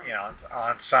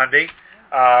Sunday.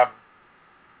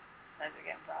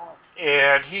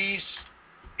 And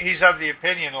he's of the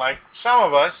opinion, like some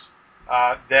of us,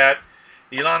 that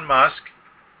Elon Musk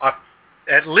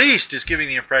at least is giving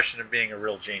the impression of being a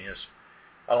real genius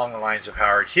along the lines of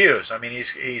Howard Hughes. I mean,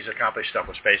 he's accomplished stuff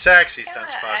with SpaceX. He's done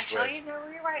stuff with... Actually,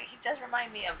 you're right. He does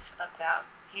remind me of that.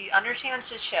 He understands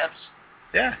his ships.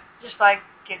 Yeah. Just like,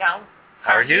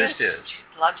 Howard Hughes did.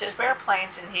 Loves his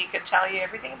airplanes, and he could tell you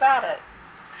everything about it.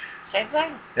 Same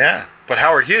thing. Yeah, but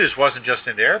Howard Hughes wasn't just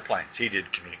into airplanes. He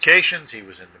did communications.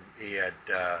 He had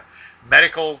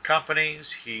medical companies.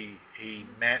 He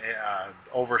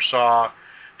oversaw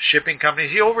shipping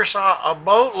companies. He oversaw a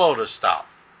boatload of stuff.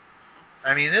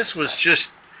 I mean, this was just...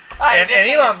 And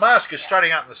Elon Musk is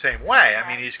starting out in the same way. I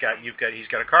mean, he's got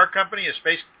a car company,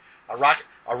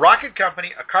 a rocket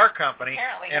company, a car company,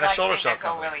 and a solar cell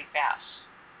company. Go really fast.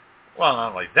 Well,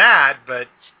 not only that, but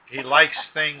he likes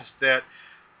things that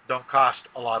don't cost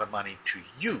a lot of money to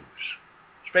use.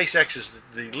 SpaceX is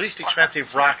the least expensive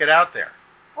rocket out there.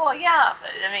 Well, yeah, but,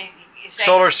 I mean...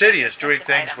 Solar City is doing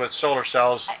things with solar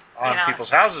cells on people's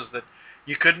houses that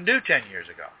you couldn't do 10 years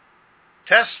ago.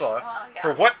 Tesla,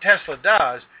 for what Tesla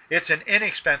does, it's an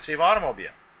inexpensive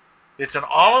automobile. It's an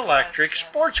all-electric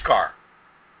sports car.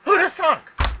 Who'd have thunk?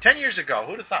 10 years ago,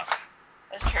 who'd have thunk?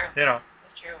 That's true.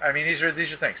 That's true. I mean, these are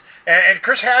things. And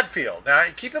Chris Hadfield. Now,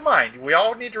 keep in mind, we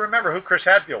all need to remember who Chris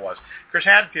Hadfield was. Chris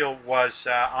Hadfield was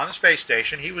on the space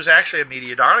station. He was actually a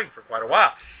media darling for quite a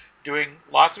while, doing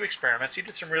lots of experiments. He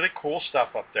did some really cool stuff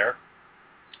up there.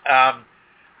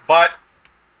 But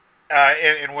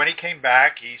when he came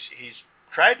back, he's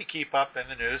tried to keep up in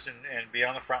the news and be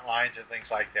on the front lines and things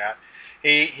like that.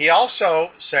 He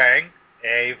also sang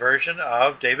a version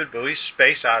of David Bowie's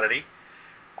Space Oddity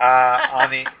on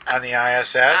the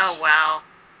ISS. Oh, wow.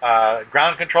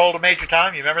 Ground Control to Major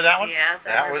Tom. You remember that one? Yes,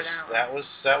 that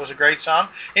was a great song,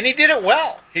 and he did it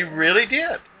well. He really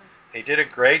did. He did a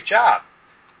great job.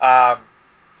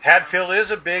 Hadfield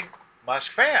is a big Musk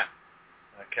fan.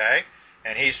 Okay,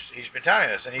 and he's been telling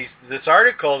us, and this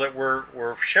article that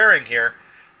we're sharing here,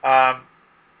 and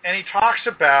he talks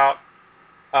about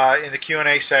in the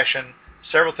Q&A session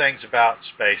several things about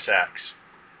SpaceX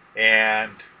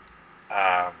and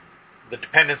the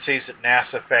dependencies that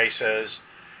NASA faces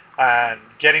and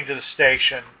getting to the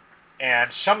station,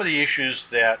 and some of the issues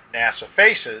that NASA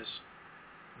faces,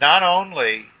 not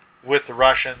only with the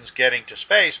Russians getting to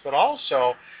space, but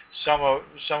also some of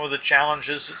the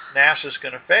challenges that NASA's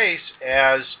going to face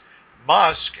as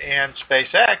Musk and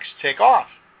SpaceX take off,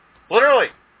 literally.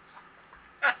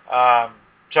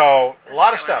 So a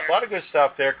lot of stuff, a lot of good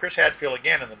stuff there. Chris Hadfield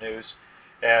again in the news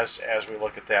as we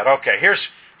look at that. Okay,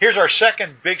 here's our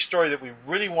second big story that we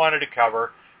really wanted to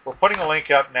cover. We're putting a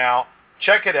link up now.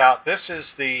 Check it out. This is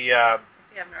the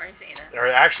You haven't already seen it. Or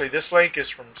actually, this link is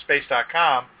from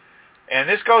space.com, and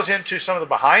this goes into some of the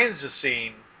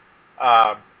behind-the-scene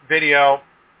video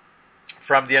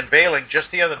from the unveiling just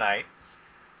the other night.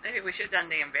 Maybe we should have done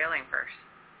the unveiling first.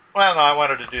 Well, no, I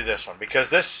wanted to do this one because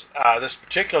this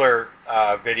particular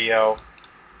video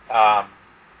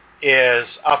is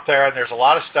up there, and there's a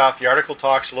lot of stuff. The article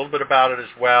talks a little bit about it as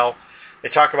well. They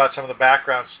talk about some of the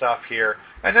background stuff here,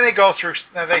 and then they go through.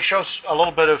 They show a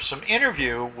little bit of some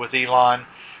interview with Elon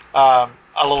a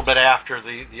little bit after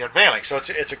the unveiling. So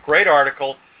it's a great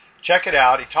article. Check it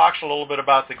out. He talks a little bit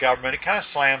about the government. He kind of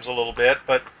slams a little bit,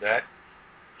 but that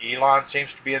Elon seems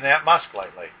to be in that Musk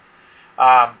lately.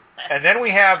 And then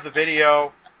we have the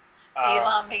video.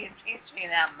 Elon seems to be in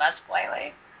that Musk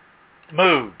lately.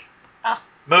 Mood. Oh.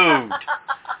 Mood.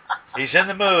 He's in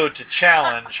the mood to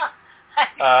challenge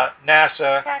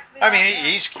NASA. I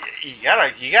mean, you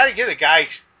gotta give the guy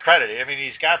credit. I mean,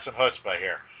 he's got some chutzpah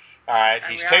here. All right,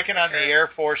 he's taken on the Air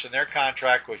Force and their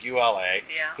contract with ULA.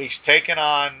 Yeah. He's taken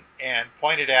on and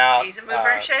pointed out. He's a mover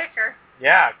and shaker.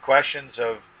 Yeah, questions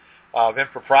of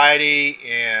impropriety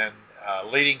in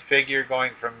leading figure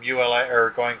going from ULA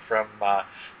or going from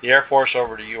the Air Force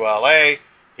over to ULA.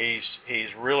 He's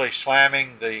really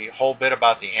slamming the whole bit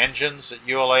about the engines that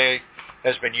ULA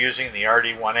has been using, the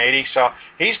RD-180. So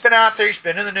he's been out there. He's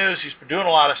been in the news. He's been doing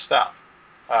a lot of stuff,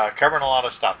 covering a lot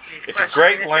of stuff. It's a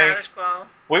great link.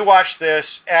 We watched this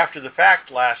after the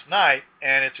fact last night,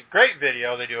 and it's a great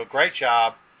video. They do a great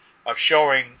job of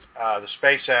showing the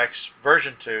SpaceX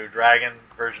version 2, Dragon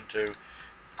version 2.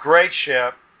 Great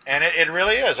ship, and it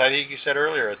really is. I think you said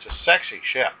earlier, it's a sexy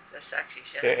ship. It's a sexy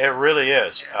ship. It really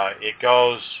is. Yeah. It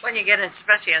goes... When you get in,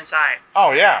 especially inside.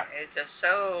 Oh, yeah. It's just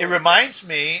so... It reminds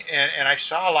me, and I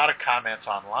saw a lot of comments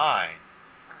online,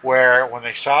 where when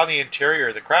they saw the interior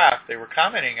of the craft, they were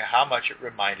commenting on how much it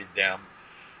reminded them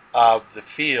of the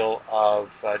feel of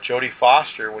Jodie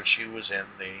Foster when she was in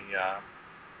the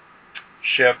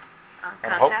ship...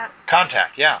 Contact?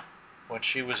 Contact, yeah. When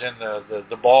she was in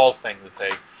the ball thing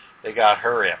that they got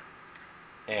her in.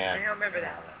 And, I don't remember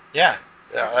that. Yeah.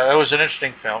 It was an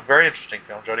interesting film, very interesting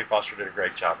film. Jodie Foster did a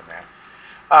great job in that.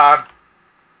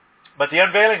 But the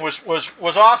unveiling was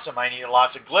awesome. I needed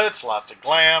lots of glitz, lots of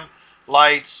glam,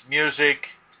 lights, music.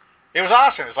 It was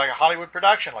awesome. It was like a Hollywood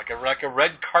production, like a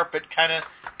red carpet kind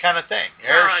of thing.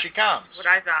 Here she comes. What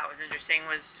I thought was interesting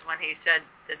was when he said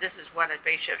that this is what a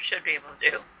spaceship should be able to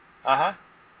do.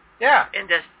 Yeah. In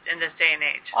this day and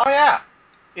age. Oh yeah.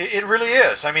 It really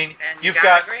is. I mean, And you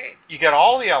got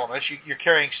all the elements. You're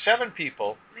carrying 7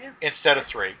 people instead of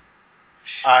 3.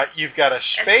 You've got a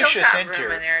spacious interior.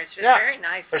 Room in there. It's just very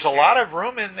nice. There's a lot of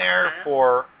room in there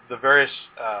for the various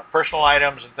personal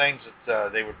items and things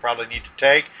that they would probably need to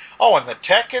take. Oh, and the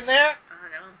tech in there.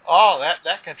 Oh,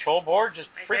 that control board just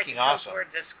freaking awesome. Board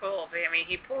is cool. I mean,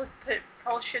 he pulls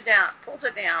it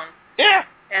down. Yeah.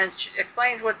 And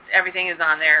explains what everything is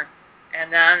on there,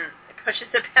 and then pushes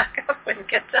it back up and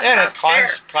gets up. And it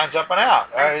climbs up and out.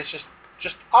 It's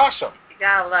just awesome. You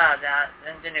gotta love that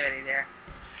ingenuity there.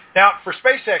 Now, for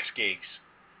SpaceX geeks,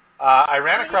 I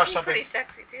ran across he's something. Pretty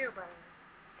sexy too, by the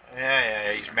way.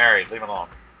 Yeah. He's married. Leave him alone.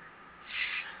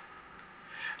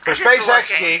 For SpaceX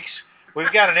geeks,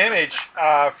 we've got an image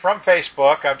from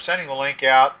Facebook. I'm sending the link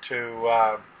out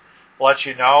to let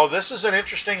you know. This is an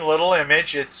interesting little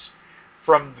image. It's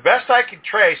from the best I could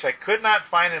trace. I could not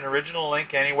find an original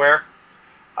link anywhere.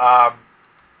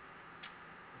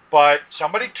 But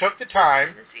somebody took the time.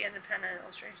 Is this the independent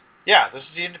illustration? Yeah, this is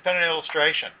the independent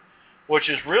illustration, which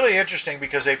is really interesting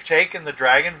because they've taken the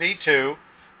Dragon V2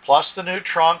 plus the new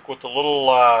trunk with the little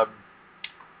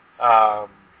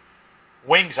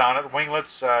wings on it,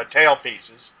 winglets, tail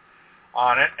pieces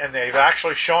on it, and they've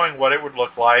actually showing what it would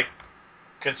look like,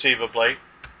 conceivably,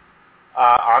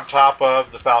 on top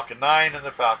of the Falcon 9 and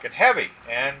the Falcon Heavy.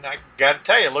 And I got to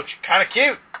tell you, it looks kind of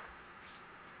cute.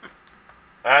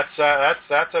 That's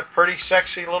a pretty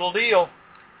sexy little deal.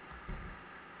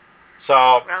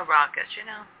 So. Well, rockets, you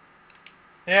know.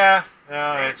 Yeah.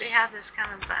 They have this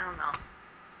kind of, I don't know.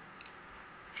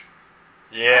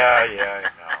 Yeah, I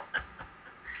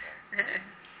know.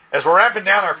 As we're wrapping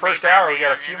down our first hour, we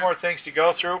got a few more things to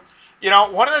go through. You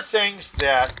know, one of the things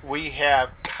that we have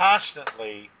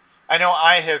constantly, I know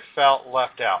I have felt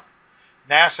left out.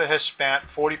 NASA has spent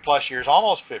 40-plus years,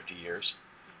 almost 50 years,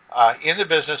 in the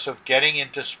business of getting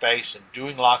into space and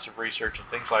doing lots of research and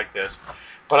things like this.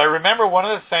 But I remember one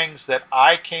of the things that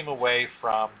I came away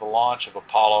from the launch of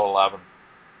Apollo 11,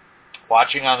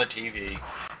 watching on the TV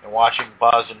and watching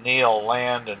Buzz and Neil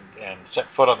land and set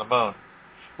foot on the moon,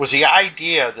 was the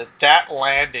idea that that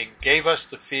landing gave us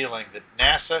the feeling that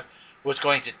NASA was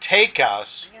going to take us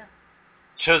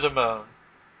to the moon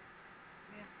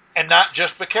And not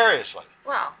just vicariously.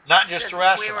 Well, not just through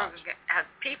astronauts. We were, as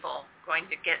people, going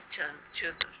to get to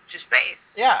space.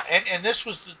 Yeah, and this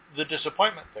was the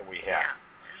disappointment that we had. Yeah.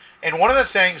 And one of the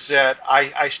things that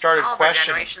I started all questioning...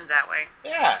 All generations that way.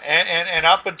 Yeah, and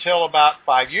up until about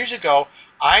 5 years ago,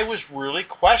 I was really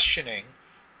questioning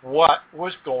what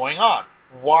was going on.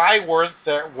 Why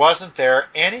wasn't there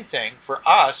anything for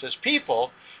us as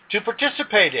people to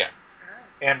participate in?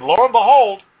 And lo and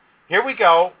behold, here we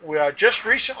go. We just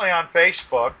recently on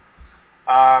Facebook,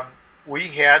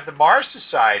 we had the Mars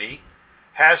Society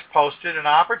has posted an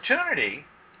opportunity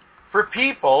for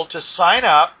people to sign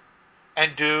up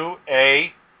and do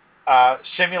a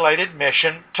simulated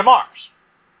mission to Mars.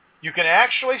 You can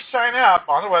actually sign up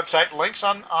on the website. Links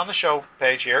on the show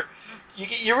page here.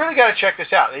 You really got to check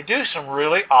this out. They do some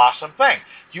really awesome things.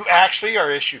 You actually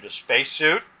are issued a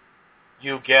spacesuit.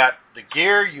 You get the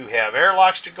gear. You have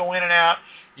airlocks to go in and out.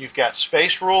 You've got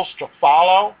space rules to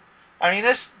follow. I mean,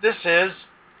 this is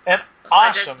an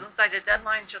awesome... Looks like the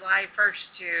deadline July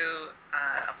 1st to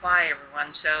apply,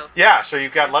 everyone. So yeah, so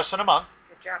you've got less than a month.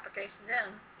 Get your applications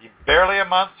in. Barely a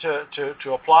month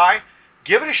to apply.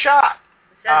 Give it a shot.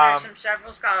 It says there's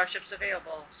several scholarships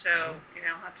available, so you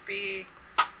don't have to be...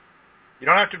 You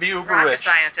don't have to be uber rocket rich.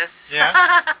 Scientists.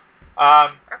 Yeah.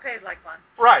 Or paid like one.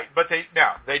 Right, but they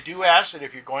do ask that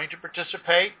if you're going to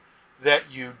participate, that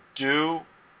you you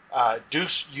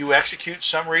execute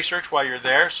some research while you're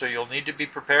there, so you'll need to be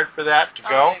prepared for that to go.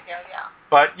 There you go, yeah.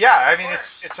 But yeah, I mean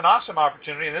it's an awesome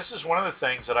opportunity, and this is one of the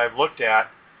things that I've looked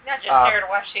at. Not just here to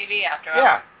watch TV after all.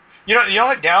 Yeah. You know, the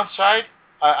only downside,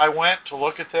 I went to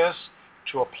look at this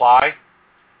to apply,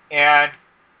 and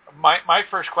my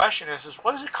first question is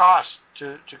what does it cost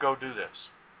to go do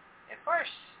this? Of course.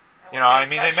 You know, I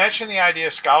mean, they mentioned the idea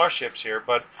of scholarships here,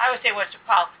 but... I would say what's the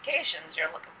qualifications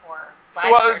you're looking for?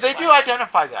 Well, they do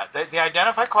identify that. They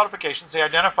identify qualifications. They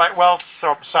identify,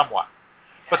 somewhat.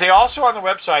 But they also on the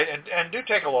website, and do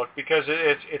take a look, because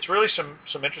it's really some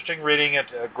interesting reading.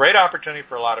 It's a great opportunity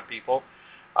for a lot of people.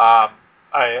 I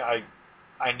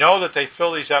know that they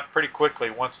fill these up pretty quickly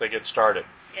once they get started.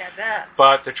 Yeah, that.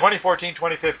 But the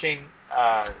 2014-2015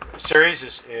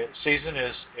 season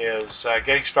is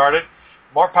getting started.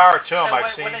 More power to them.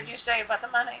 So what did you say about the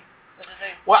money?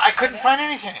 Well, I couldn't find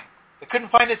anything. I couldn't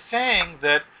find a thing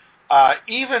that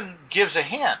even gives a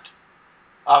hint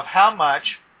of how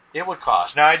much it would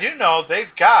cost. Now, I do know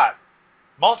they've got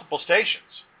multiple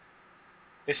stations.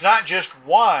 It's not just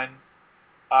one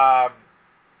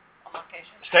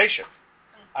station.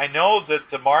 I know that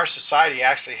the Mars Society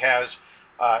actually has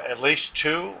at least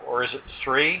 2, or is it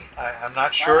 3? I'm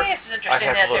not sure. Well, I think it's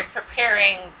interesting that they're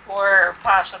preparing for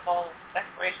possible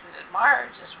explorations at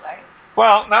Mars this way.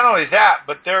 Well, not only that,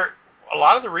 but a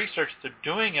lot of the research they're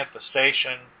doing at the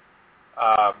station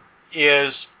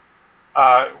is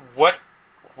what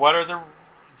are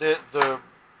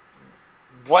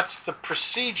what's the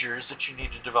procedures that you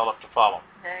need to develop to follow.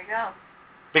 There you go.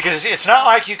 Because it's not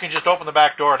like you can just open the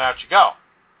back door and out you go.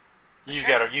 You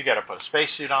got to put a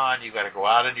spacesuit on. You got to go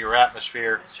out into your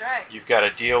atmosphere. That's right. You've got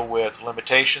to deal with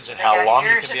limitations and how long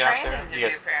you can be out there. To do,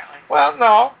 apparently. Well,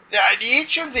 no.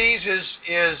 Each of these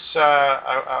is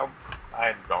I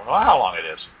don't know how long it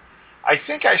is. I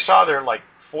think I saw they're like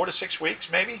 4 to 6 weeks,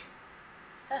 maybe,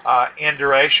 in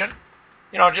duration.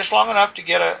 You know, just long enough to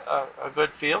get a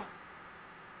good feel.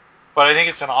 But I think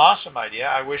it's an awesome idea.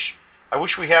 I wish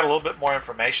we had a little bit more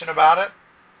information about it.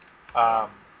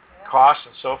 Costs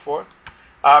and so forth.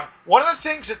 One of the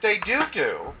things that they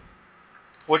do,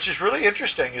 which is really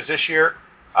interesting, is this year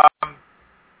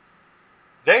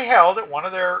they held at one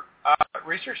of their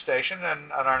research stations,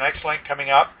 and on our next link coming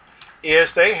up, is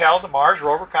they held the Mars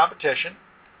rover competition,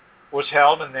 was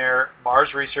held in their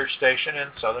Mars research station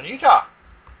in southern Utah.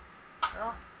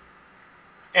 Oh.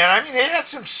 And I mean, they had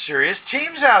some serious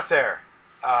teams out there.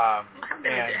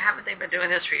 Haven't they been doing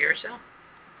this for years, though?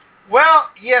 Well,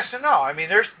 yes and no. I mean,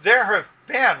 there have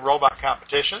been robot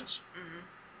competitions. Mm-hmm.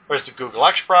 There's the Google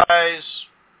X Prize,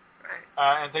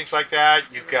 right. And things like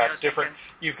that. You've got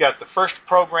the FIRST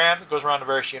program that goes around to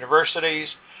various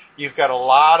universities. You've got a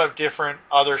lot of different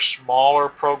other smaller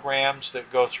programs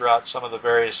that go throughout some of the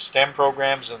various STEM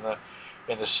programs in the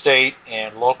state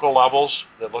and local levels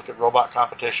that look at robot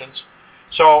competitions.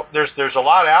 So there's a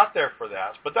lot out there for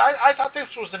that. But I thought this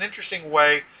was an interesting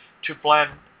way to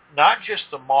blend not just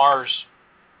the Mars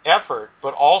effort,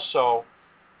 but also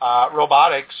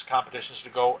robotics competitions to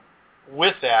go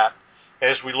with that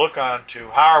as we look on to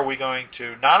how are we going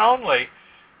to not only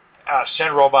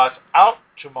send robots out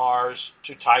to Mars,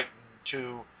 to Titan,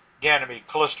 to Ganymede,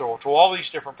 Callisto, to all these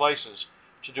different places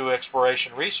to do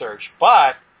exploration research,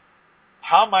 but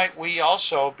how might we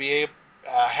also be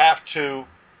have to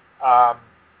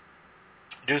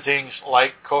do things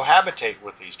like cohabitate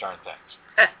with these darn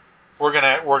things. We're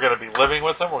gonna be living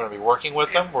with them. We're gonna be working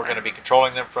with them. We're gonna be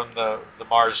controlling them from the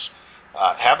Mars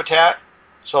habitat.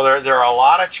 So there are a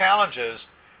lot of challenges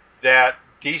that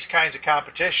these kinds of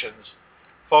competitions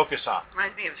focus on.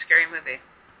 Reminds me of a scary movie.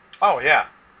 Oh yeah.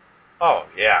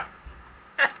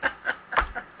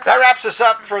 That wraps us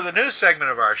up for the news segment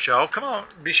of our show. Come on,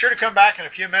 be sure to come back in a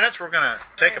few minutes. We're going to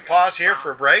take a pause here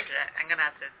for a break. I'm going to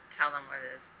have to tell them what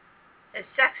it is.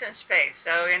 It's sex in space.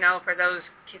 So, for those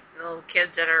little kids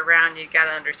that are around, you got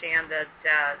to understand that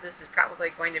this is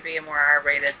probably going to be a more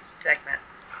R-rated segment.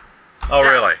 Oh,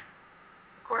 really?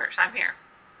 Of course, I'm here.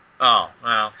 Oh,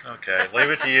 well, okay. Leave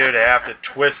it to you to have to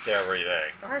twist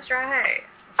everything. Well, that's right.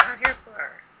 That's what I'm here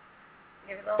for.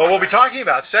 But we'll be talking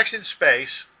about sex in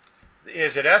space.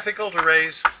 Is it ethical to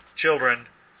raise children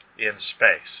in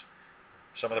space?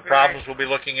 Some of the problems we'll be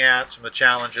looking at, some of the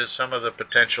challenges, some of the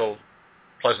potential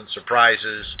pleasant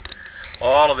surprises,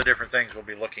 all of the different things we'll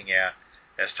be looking at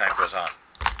as time goes on.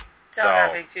 So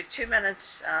that'll be 2 minutes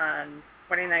and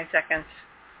 49 seconds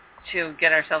to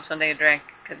get ourselves something to drink,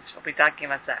 because we'll be talking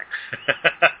about sex.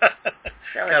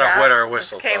 So gotta wet our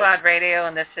whistle. This is KWAD Radio,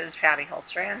 and this is Patty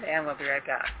Hultstrand, and we'll be right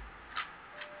back.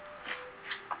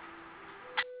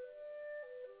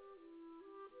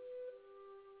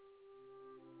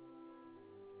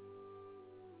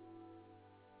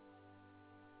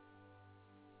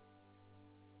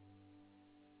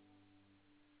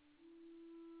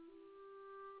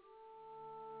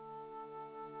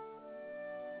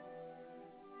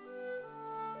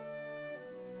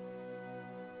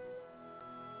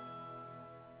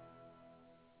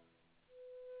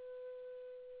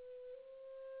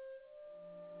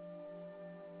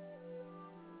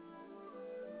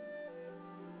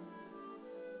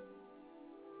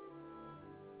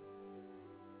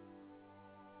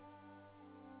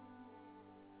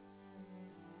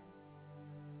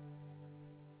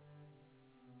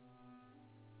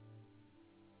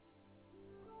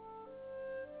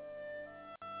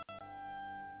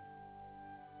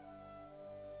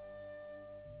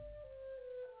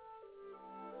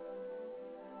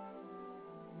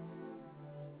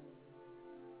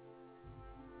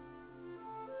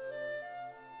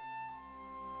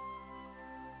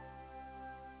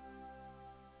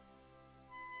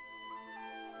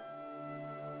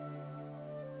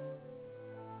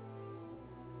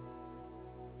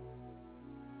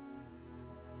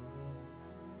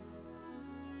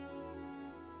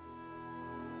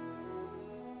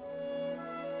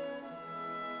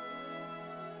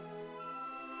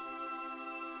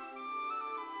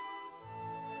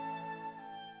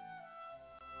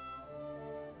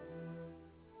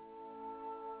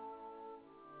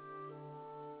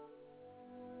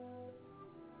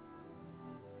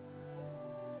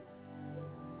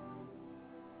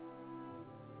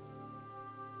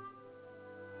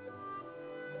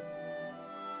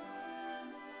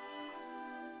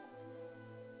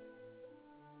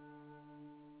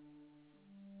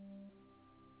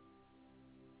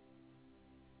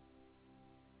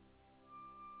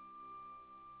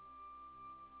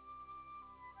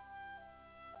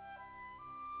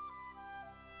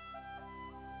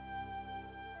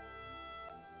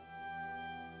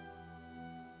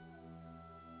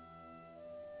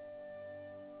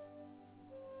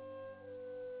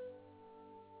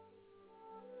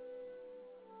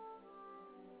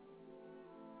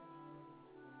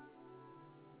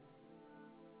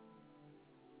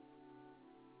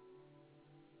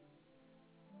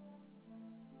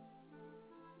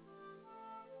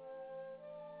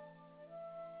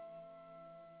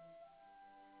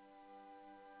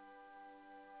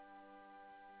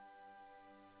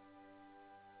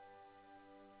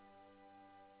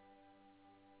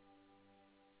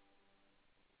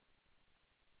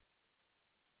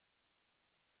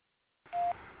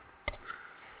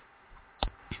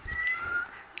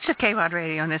 This is KWAD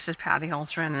Radio, and this is Patty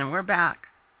Hultstrand, and we're back.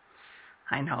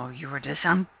 I know you were just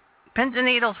on pins and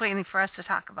needles waiting for us to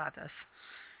talk about this.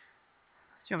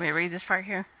 Do you want me to read this part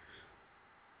here?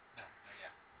 No, not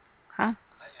yet. Huh? Not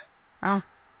yet.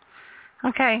 Oh.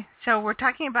 Okay, so we're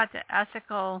talking about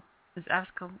is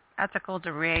ethical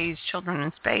to raise children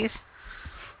in space.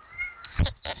 So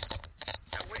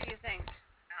what do you think,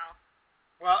 Al?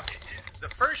 Well, the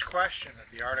first question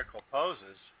that the article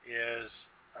poses is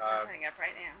I'm putting up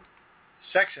right now.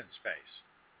 Sex in space.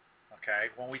 Okay,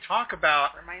 when we talk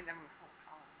about... Remind them of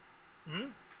Colin.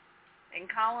 Hmm? And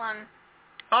Colin...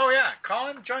 Oh, yeah.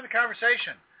 Colin, join the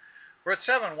conversation. We're at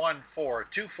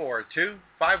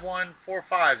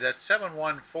 714-242-5145. That's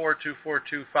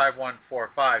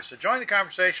 714-242-5145. So join the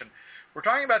conversation. We're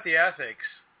talking about the ethics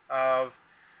of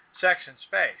sex in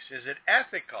space. Is it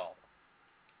ethical,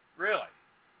 really,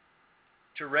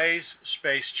 to raise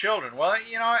space children? Well,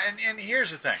 and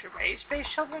here's the thing. To raise space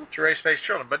children? To raise space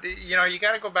children. But, you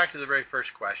got to go back to the very first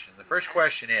question. The first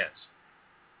question is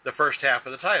the first half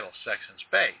of the title, sex in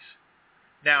space.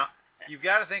 Now, you've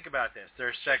got to think about this.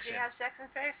 There's sex Do you have sex in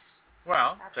space?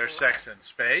 Well, Absolutely. There's sex in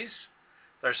space.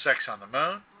 There's sex on the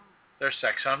moon. There's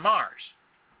sex on Mars.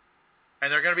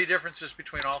 And there are going to be differences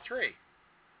between all three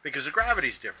because the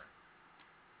gravity's different.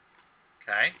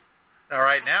 Okay? Now,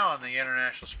 right now on the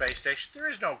International Space Station, there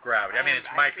is no gravity. I mean, it's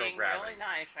microgravity. I'm being really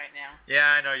nice right now.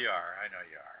 Yeah, I know you are.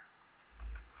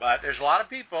 But there's a lot of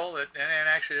people that, and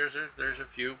actually there's a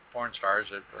few porn stars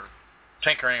that are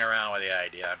tinkering around with the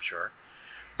idea, I'm sure.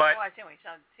 But I think we've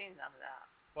seen some of that.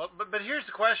 Well, but here's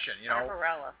the question,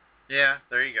 Barbarella. Yeah,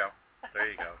 there you go.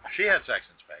 She had sex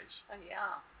in space. Oh,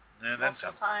 yeah. And then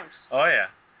some. Times. Oh,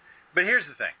 yeah. But here's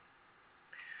the thing.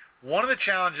 One of the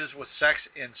challenges with sex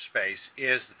in space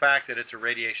is the fact that it's a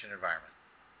radiation environment.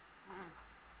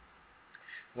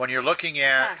 When you're looking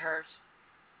at... That hurts.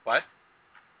 What?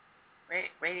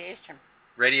 Radiation.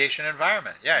 Radiation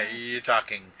environment. Yeah, you're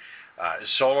talking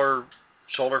solar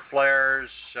flares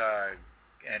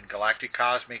and galactic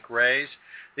cosmic rays.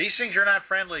 These things are not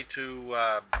friendly to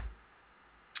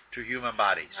human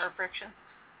bodies. Or friction.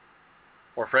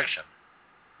 Or friction.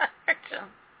 Friction.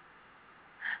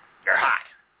 You're hot.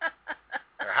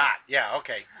 They're hot. Yeah,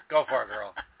 okay. Go for it,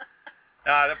 girl.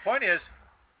 The point is,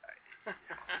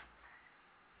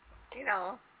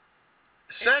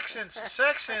 sex in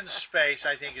space,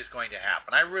 I think, is going to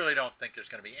happen. I really don't think there's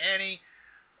going to be anything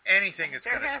that's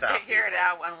going to stop people. They're going to figure it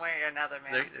out one way or another,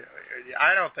 man.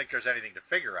 I don't think there's anything to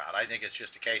figure out. I think it's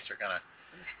just a case they're going to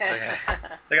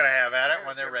have at it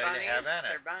when they're ready to have at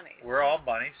it. They're bunnies. We're all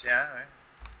bunnies, yeah.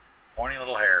 Horny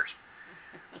little hairs.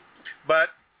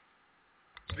 But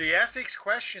the ethics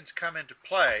questions come into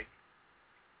play.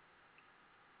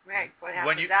 Right. What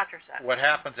happens after sex? What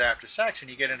happens after sex, and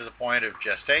you get into the point of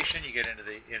gestation. You get into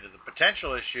the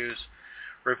potential issues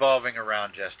revolving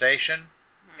around gestation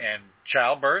and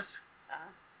childbirth.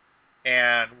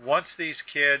 And once these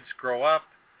kids grow up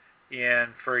in,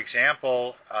 for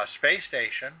example, a space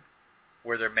station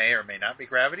where there may or may not be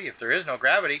gravity, if there is no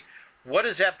gravity, what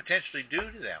does that potentially do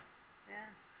to them? Yeah.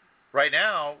 Right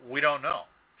now, we don't know.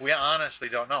 We honestly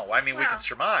don't know. I mean, we can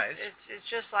surmise. It's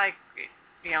just like,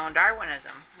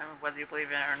 Darwinism, whether you believe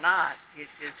in it or not.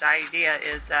 Its idea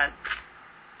is that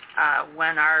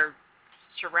when our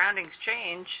surroundings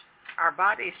change, our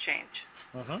bodies change.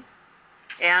 Mm-hmm.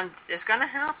 And it's going to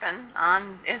happen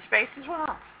in space as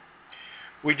well.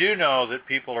 We do know that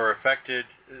people are affected.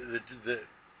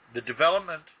 The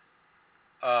development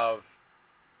of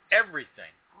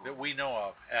everything that we know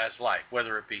of as life,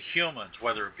 whether it be humans,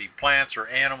 whether it be plants or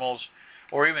animals,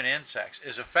 or even insects,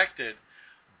 is affected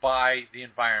by the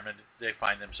environment they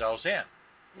find themselves in.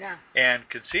 Yeah. And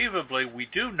conceivably, we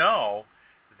do know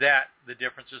that the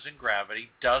differences in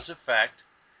gravity does affect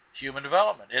human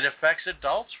development. It affects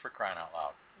adults, for crying out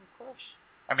loud. Of course.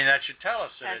 I mean, that should tell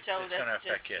us that it's going to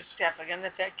affect kids. It's definitely going to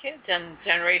affect kids, and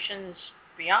generations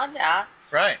beyond that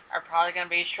are probably going to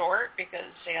be short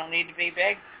because they don't need to be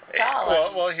big or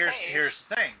tall. Well, here's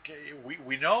the thing.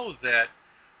 We know that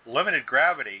limited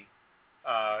gravity,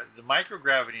 the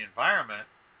microgravity environment,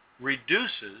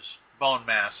 reduces bone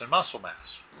mass and muscle mass.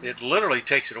 Mm-hmm. It literally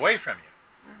takes it away from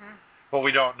you. Mm-hmm. What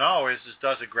we don't know is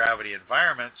does a gravity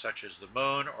environment, such as the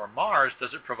moon or Mars,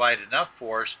 does it provide enough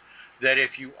force that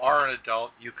if you are an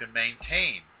adult, you can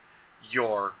maintain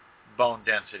your bone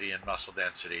density and muscle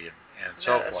density and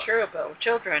so forth. That's true, but with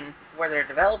children, where they're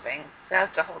developing,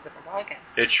 that's a whole different ballgame.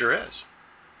 It sure is.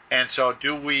 And so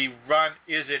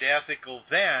is it ethical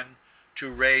then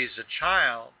to raise a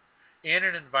child in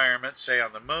an environment, say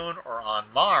on the moon or on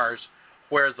Mars,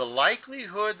 where the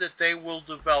likelihood that they will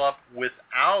develop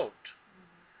without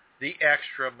the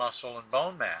extra muscle and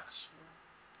bone mass?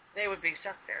 They would be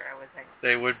stuck there, I would think.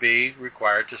 They would be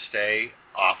required to stay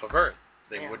off of Earth.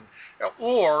 They wouldn't,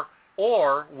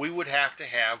 or we would have to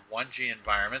have 1G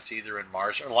environments, either in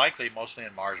Mars, or likely mostly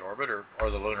in Mars orbit or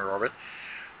the lunar orbit,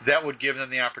 that would give them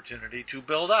the opportunity to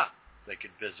build up. They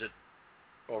could visit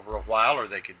over a while, or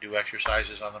they could do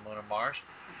exercises on the moon and Mars.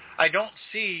 I don't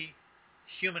see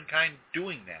humankind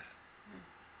doing that.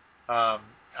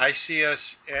 I see us,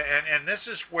 and this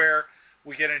is where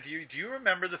we get into. Do you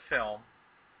remember the film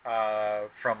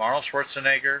from Arnold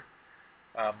Schwarzenegger,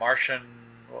 Martian?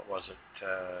 What was it?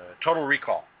 Total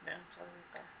Recall. Yeah, Total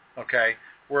Recall. Okay,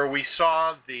 where we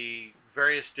saw the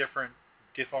various different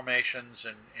deformations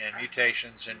and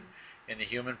mutations in the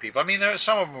human people. I mean,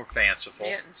 some of them were fanciful.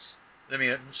 Mutants. the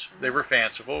mutants. They were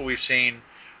fanciful. We've seen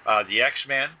the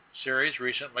X-Men series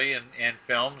recently in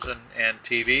films and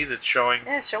TV that's showing...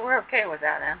 Yeah, so we're okay with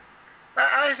that, then.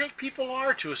 I think people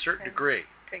are to a certain degree.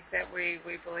 I think that we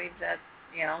believe that,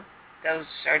 those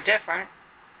are different.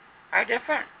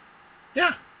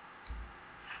 Yeah.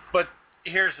 But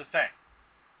here's the thing.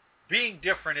 Being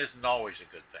different isn't always a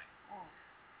good thing. Oh.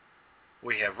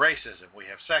 We have racism. We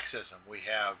have sexism. We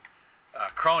have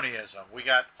cronyism. We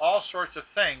got all sorts of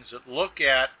things that look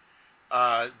at...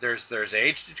 there's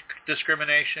age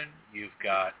discrimination. You've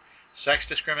got sex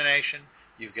discrimination.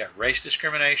 You've got race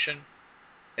discrimination.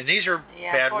 And these are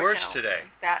bad words today.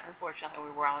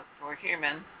 Unfortunately, we're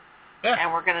human. Yeah.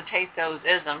 And we're going to take those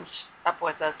isms up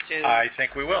with us to... I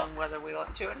think we will. Whether we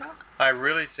want to or not. I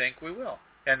really think we will.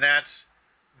 And that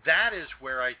is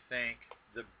where I think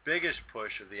the biggest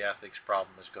push of the ethics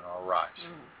problem is going to arise.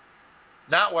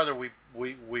 Not whether we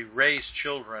raise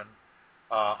children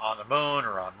on the moon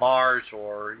or on Mars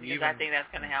or because I think that's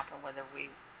going to happen whether we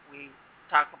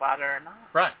talk about it or not.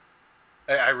 Right.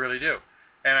 I really do.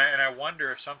 And I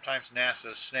wonder if sometimes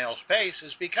NASA's snail's pace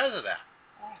is because of that.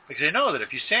 Oh. Because they know that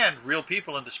if you send real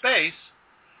people into space,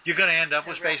 you're going to end up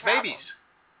with space babies.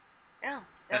 Yeah.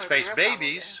 And space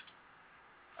babies...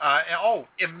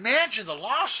 imagine the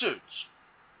lawsuits.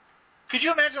 Could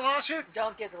you imagine a lawsuit?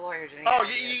 Don't get the lawyers in. Oh,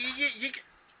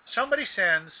 somebody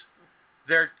sends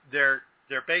they're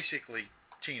basically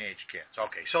teenage kids.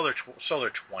 Okay, so they're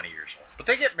 20 years old. But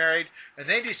they get married and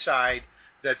they decide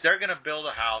that they're going to build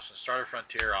a house and start a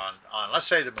frontier on let's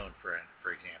say the moon for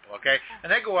example, okay?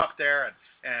 And they go up there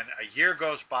and a year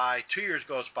goes by, 2 years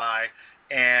goes by,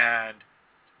 and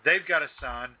they've got a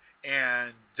son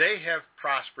and they have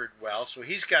prospered well, so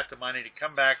he's got the money to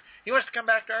come back. He wants to come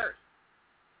back to Earth.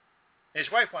 And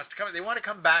his wife wants to come. They want to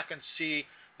come back and see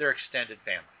their extended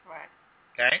family. Right.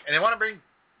 Okay? And they want to bring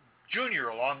Junior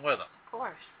along with them. Of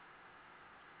course.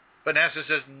 But NASA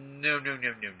says, no.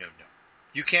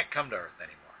 You can't come to Earth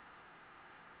anymore.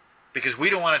 Because we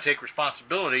don't want to take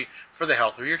responsibility for the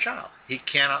health of your child. He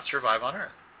cannot survive on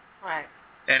Earth. Right.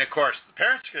 And, of course, the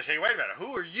parents are going to say, wait a minute,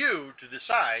 who are you to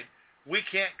decide we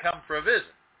can't come for a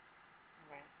visit?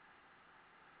 Right.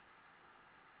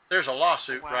 There's a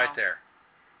lawsuit right there.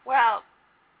 Well,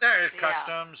 there's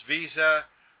customs, visa,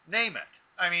 name it.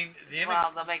 I mean,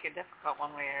 they'll make it difficult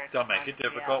one way or the other. They'll make it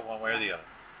difficult one way or the other.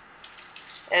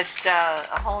 It's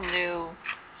a whole new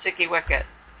sticky wicket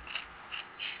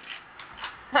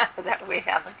that we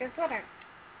haven't considered.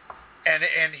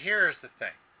 And here's the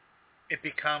thing. It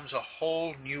becomes a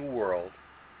whole new world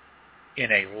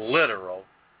in a literal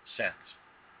sense.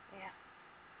 Yeah.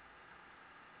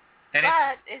 And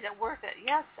but is it worth it?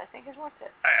 Yes, I think it's worth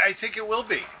it. I think it will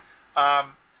be.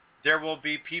 There will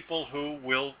be people who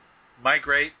will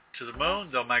migrate to the moon.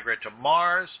 They'll migrate to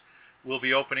Mars. We'll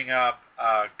be opening up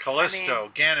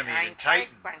Callisto, Ganymede, and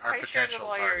Titan, our potential sure the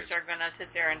lawyers targets. are going to sit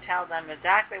there and tell them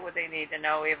exactly what they need to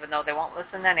know, even though they won't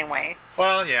listen anyway.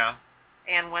 Well, yeah.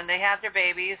 And when they have their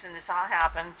babies and this all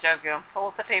happens, they'll go pull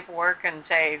up the paperwork and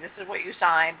say, this is what you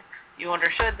signed. You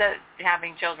understood that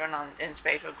having children in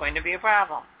space was going to be a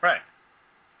problem. Right.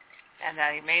 And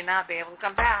that you may not be able to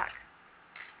come back.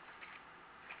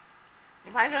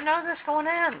 You might not know this going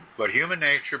in. But human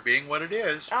nature being what it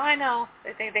is... Oh, I know.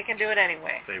 They think they can do it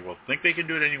anyway. They will think they can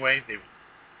do it anyway. They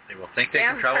will think they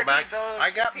can travel back.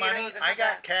 I got money. I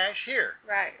got cash here.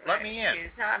 Right. Let me in.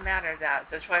 It's not a matter of that.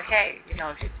 It's like, hey,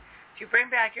 if you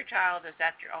bring back your child, it's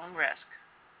at your own risk.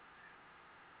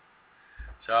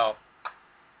 So...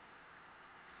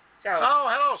 Oh,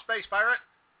 hello, space pirate.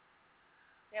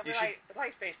 Yeah, we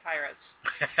like space pirates.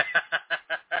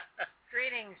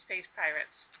 Greetings, space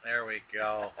pirates. There we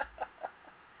go.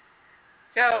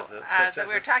 So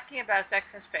we were talking about sex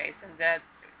in space, and that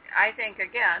I think,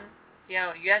 again,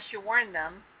 yes, you warn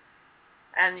them,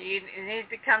 and you need to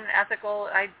become ethical.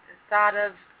 I thought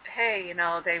of, hey,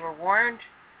 they were warned.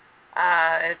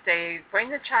 If they bring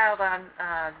the child on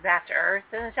back to Earth,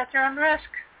 then it's at their own risk.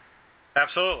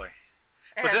 Absolutely.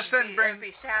 And but this then brings...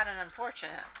 It'd be sad and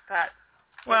unfortunate, but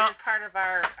it's part of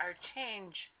our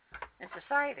change in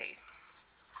society.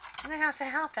 And it has to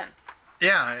happen.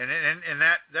 Yeah, and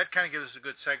that kind of gives us a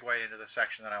good segue into the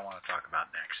section that I want to talk about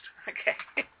next. Okay.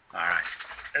 All right.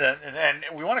 And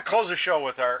we want to close the show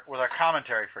with our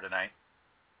commentary for tonight.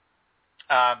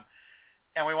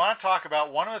 And we want to talk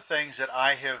about one of the things that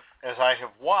I have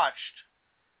watched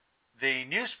the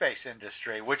new space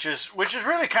industry, which is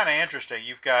really kind of interesting.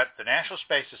 You've got the National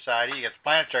Space Society, you got the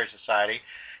Planetary Society,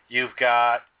 you've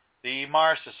got the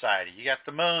Mars Society, you got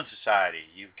the Moon Society,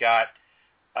 you've got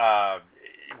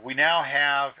we now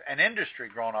have an industry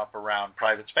grown up around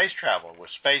private space travel with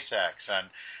SpaceX and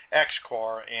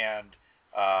X-Corps and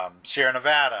Sierra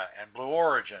Nevada and Blue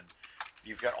Origin.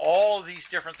 You've got all of these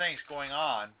different things going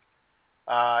on.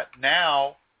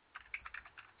 Now,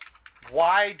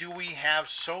 why do we have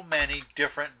so many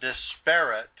different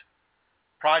disparate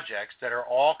projects that are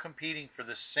all competing for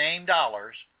the same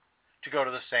dollars to go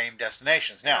to the same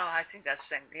destinations? Now, I think that's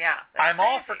that's I'm crazy.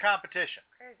 all for competition.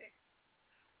 Crazy.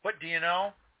 But do you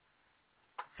know,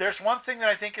 there's one thing that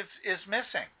I think is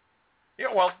missing.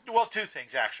 Yeah, well, two things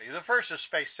actually. The first is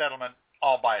space settlement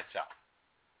all by itself.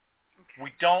 Okay.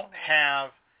 We don't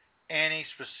have any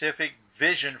specific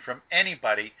vision from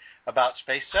anybody about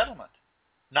space settlement.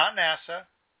 Not NASA.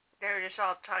 They're just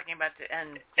all talking about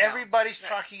everybody's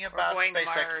talking about space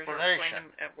exploration.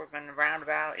 We're going to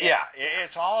roundabout. Yeah,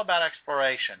 it's all about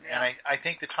exploration. Yeah. And I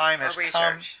think the time has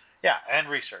come. Yeah, and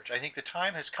research. I think the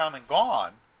time has come and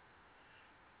gone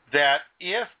that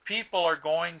if people are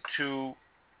going to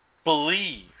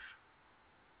believe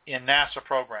in NASA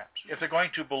programs, if they're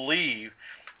going to believe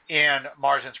in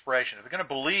Mars Inspiration, if they're going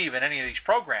to believe in any of these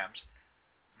programs,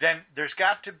 then there's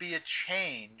got to be a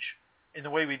change in the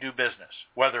way we do business,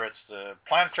 whether it's the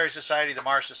Planetary Society, the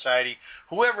Mars Society,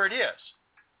 whoever it is.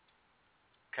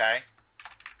 Okay?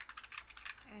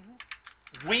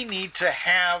 Mm-hmm. We need to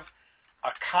have a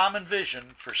common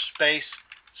vision for space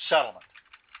settlement.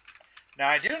 Now,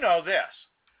 I do know this.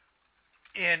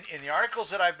 In the articles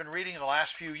that I've been reading in the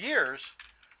last few years,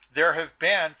 there have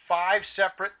been 5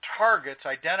 separate targets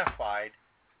identified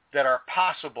that are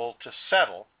possible to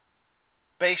settle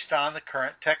based on the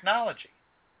current technology.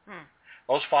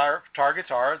 Those 5 targets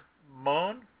are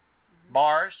Moon,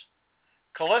 Mars,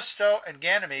 Callisto, and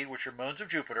Ganymede, which are moons of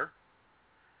Jupiter,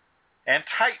 and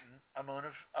Titan, a moon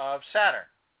of Saturn.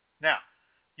 Now,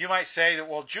 you might say that,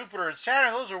 well, Jupiter and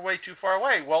Saturn, those are way too far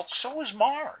away. Well, so is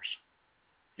Mars.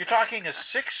 You're talking a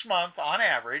 6-month, on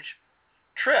average,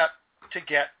 trip to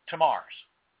get to Mars.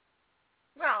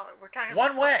 Well, we're talking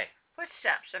one way.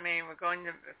 Footsteps. I mean, we're going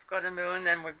to go to the moon,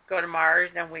 then we go to Mars,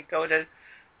 then we go to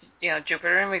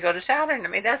Jupiter, and we go to Saturn. I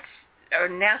mean, that's a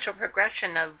natural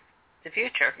progression of the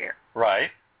future here. Right.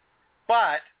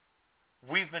 But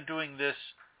we've been doing this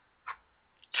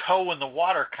toe in the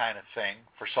water kind of thing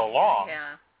for so long.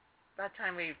 Yeah. By the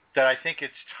time that I think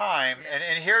it's time. Yeah.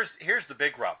 And here's the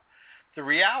big rub. The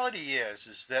reality is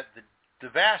that the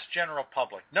vast general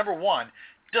public, number one,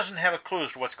 doesn't have a clue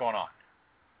as to what's going on.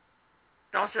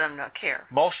 Most of them don't care.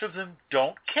 Most of them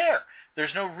don't care.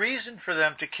 There's no reason for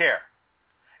them to care.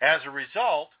 As a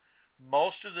result,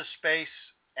 most of the space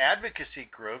advocacy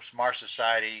groups, Mars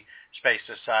Society, Space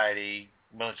Society,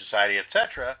 Moon Society,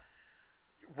 etc.,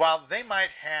 while they might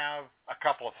have a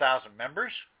couple of thousand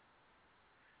members,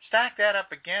 stack that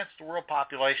up against the world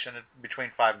population of between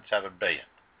 5 and 7 billion.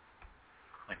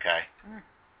 Okay?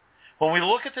 When we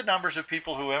look at the numbers of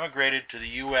people who immigrated to the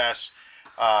U.S.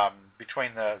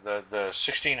 Between the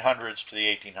 1600s to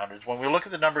the 1800s, when we look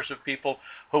at the numbers of people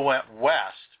who went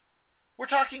west, we're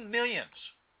talking millions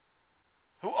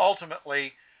who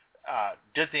ultimately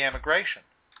did the emigration.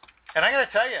 And I got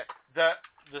to tell you,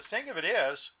 the thing of it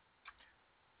is,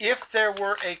 if there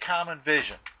were a common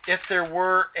vision, if there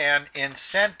were an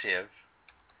incentive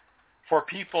for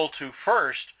people to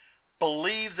first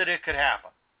believe that it could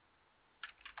happen,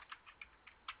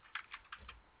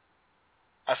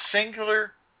 a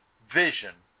singular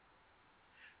vision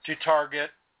to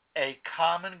target a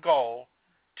common goal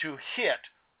to hit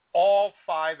all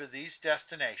 5 of these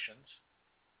destinations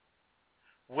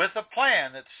with a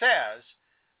plan that says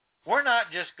we're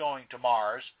not just going to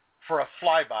Mars for a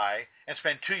flyby and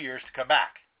spend 2 years to come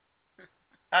back.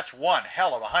 That's one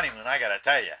hell of a honeymoon, I got to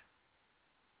tell you.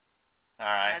 All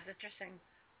right. That's interesting.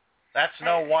 That's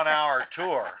no 1-hour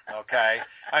tour, okay?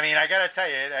 I mean, I got to tell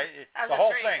you, the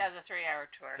whole thing. That was a 3-hour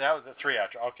tour. That was a 3-hour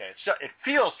tour. Okay, so it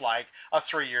feels like a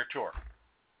 3-year tour.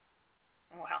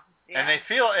 Well, yeah. And it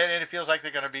feels like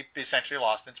they're going to be essentially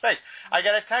lost in space. I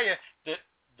got to tell you that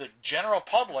the general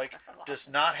public does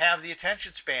not have the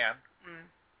attention span.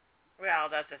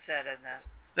 Well, that's what I said, and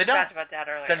they don't. We talked about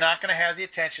that earlier. They're not going to have the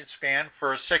attention span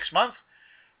for a 6-month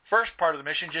first part of the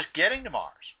mission, just getting to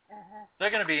Mars. They're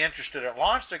going to be interested at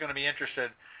launch. They're going to be interested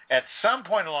at some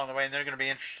point along the way, and they're going to be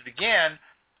interested again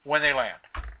when they land.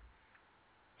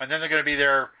 And then they're going to be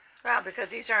there. Well, because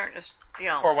these aren't,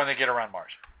 or when they get around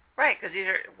Mars. Right, because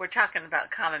we're talking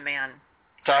about common man.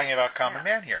 Talking about common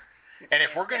man here. And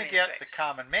if we're going to get the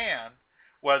common man,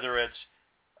 whether it's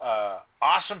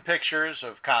awesome pictures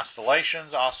of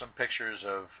constellations, awesome pictures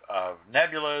of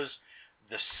nebulas,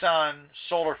 the sun,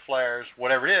 solar flares,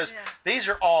 whatever it is, these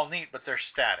are all neat, but they're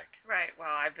static. Right. Well,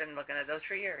 I've been looking at those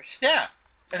for years. Yeah.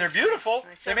 And they're beautiful.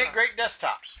 They make great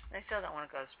desktops. I still don't want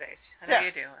to go to space. I know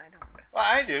you do. I don't. Well,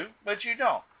 I do, but you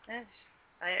don't.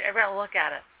 I'd rather look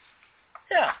at it.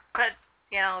 Yeah. But,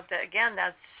 again,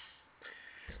 that's...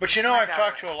 But, I've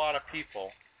talked to a lot of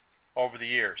people over the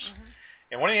years. Mm-hmm.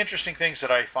 And one of the interesting things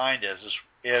that I find is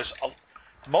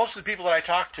most of the people that I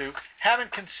talk to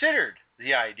haven't considered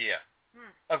the idea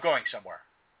of going somewhere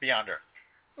beyond Earth.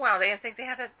 Well, they think they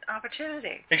had an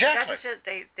opportunity. Exactly. That's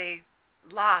it. They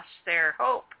lost their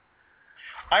hope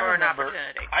for an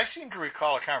opportunity. I seem to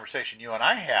recall a conversation you and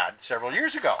I had several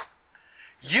years ago.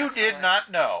 You did not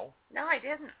know. No, I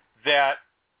didn't. That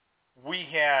we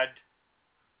had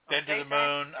been to the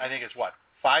moon, I think it's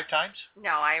 5 times? No,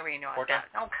 I already know that.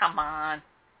 Oh, come on.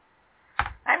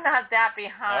 I'm not that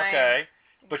behind. Okay.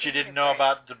 But you didn't know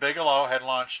about the Bigelow had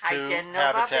launched 2 habitats. I didn't know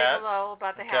about Bigelow,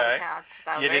 about the habitats.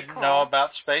 You didn't know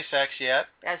about SpaceX yet.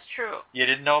 That's true. You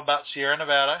didn't know about Sierra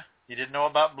Nevada. You didn't know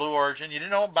about Blue Origin. You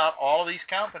didn't know about all of these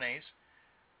companies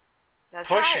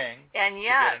pushing and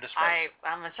yet, to get into space.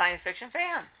 I'm a science fiction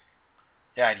fan.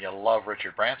 Yeah, and you love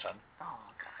Richard Branson. Oh,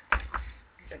 God.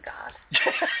 He's a god.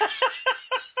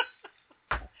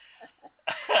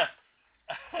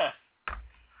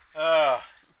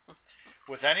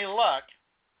 With any luck,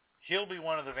 he'll be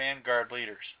one of the vanguard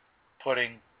leaders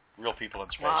putting real people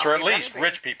in space, or at least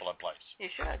rich people in place. You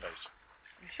should.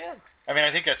 You should. I mean,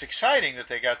 I think that's exciting that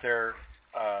they got their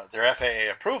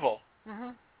FAA approval,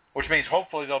 which means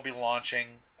hopefully they'll be launching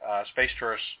space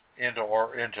tourists into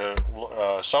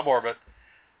suborbit,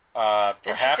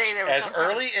 perhaps as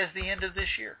early as the end of this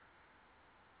year.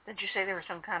 Did you say there was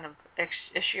some kind of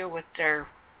issue with their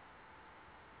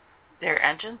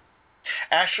engine?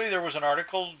 Actually, there was an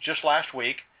article just last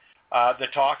week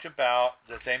that talked about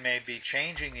that they may be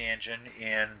changing the engine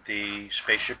in the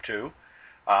Spaceship Two.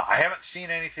 I haven't seen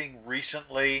anything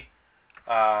recently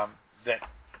that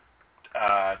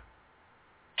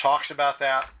talks about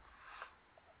that,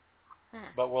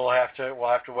 but we'll have to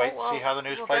wait and see how the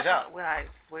news plays out.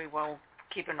 We will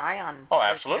keep an eye on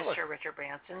absolutely. Mr. Richard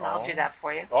Branson. I'll do that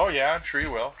for you. Oh yeah, I'm sure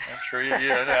you will. I'm sure you.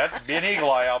 That'd be an eagle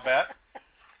eye, I'll bet.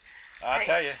 I'll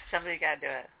tell you. Somebody got to do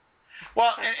it.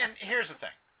 Well, and here's the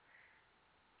thing.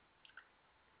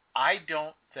 I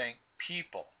don't think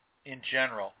people in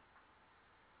general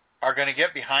are going to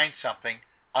get behind something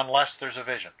unless there's a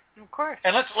vision. Of course.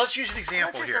 And let's use an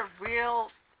example here. Unless there's a real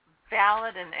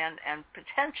valid and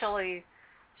potentially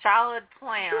solid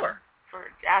plan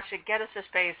for actually get us to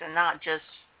space and not just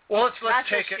let's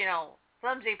take it.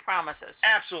 Flimsy promises.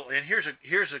 Absolutely. And here's a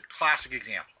classic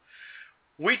example.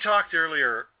 We talked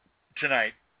earlier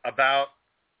tonight about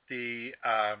the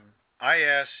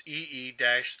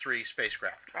ISEE-3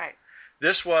 spacecraft. Right.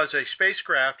 This was a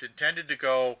spacecraft intended to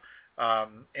go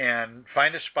and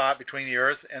find a spot between the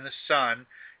Earth and the Sun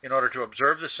in order to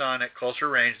observe the Sun at closer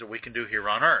range than we can do here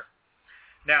on Earth.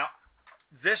 Now,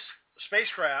 this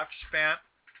spacecraft spent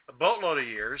a boatload of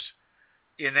years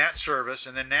in that service,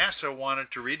 and then NASA wanted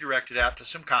to redirect it out to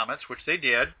some comets, which they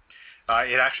did.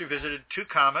 It actually visited 2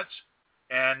 comets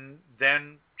and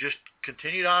then just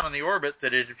continued on the orbit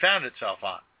that it had found itself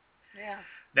on. Yeah.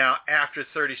 Now, after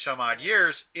 30-some-odd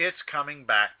years, it's coming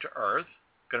back to Earth,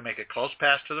 going to make a close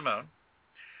pass to the moon.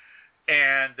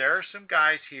 And there are some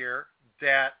guys here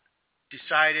that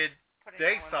decided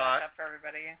they thought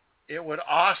it would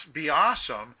be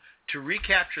awesome to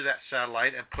recapture that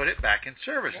satellite and put it back in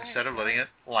service instead of letting it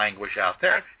languish out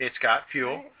there. Right. It's got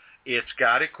fuel. Right. It's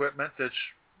got equipment that's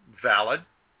valid,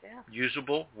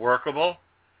 usable, workable.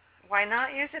 Why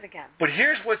not use it again? But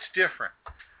here's what's different.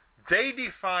 They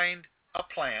defined a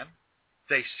plan.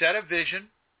 They set a vision,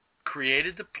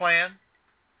 created the plan,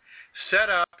 set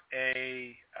up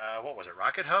a,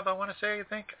 Rocket Hub, I want to say, I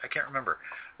think? I can't remember.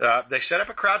 They set up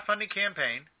a crowdfunding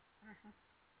campaign,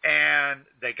 and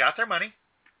they got their money.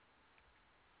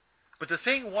 But the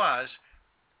thing was,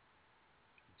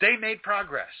 they made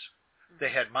progress.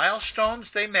 They had milestones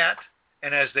they met,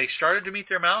 and as they started to meet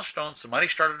their milestones, the money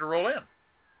started to roll in.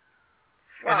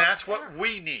 Well, and that's what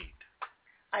we need.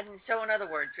 So in other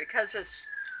words,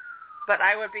 but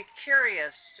I would be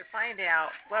curious to find out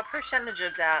what percentage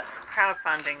of that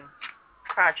crowdfunding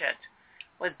project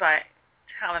was by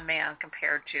common man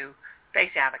compared to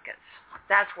space advocates.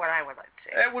 That's what I would like to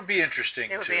see. That would be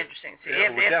interesting. It would be interesting to see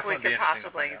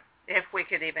if we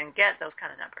could even get those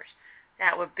kind of numbers.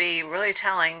 That would be really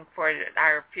telling for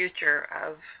our future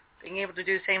of being able to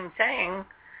do the same thing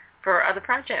for other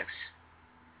projects.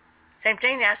 Same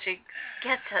thing actually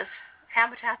gets us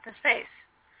habitat in space.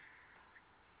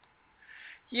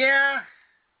 Yeah.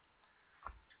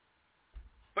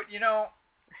 But, I know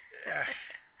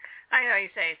you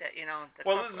say that,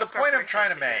 the point I'm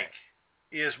trying to make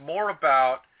is more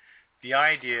about the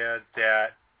idea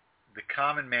that the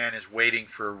common man is waiting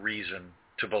for a reason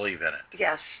to believe in it.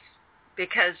 Yes,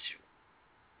 because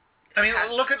I mean,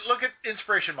 look at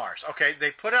Inspiration Mars. Okay,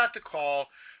 they put out the call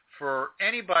for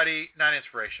anybody, not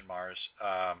Inspiration Mars,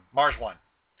 Mars One.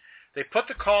 They put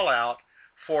the call out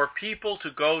for people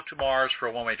to go to Mars for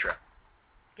a one-way trip.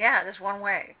 Yeah, just one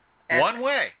way. One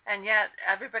way. And yet,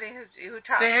 everybody who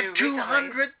talked they to had recently,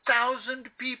 200,000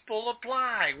 people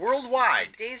apply worldwide.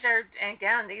 These are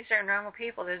normal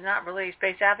people. There's not really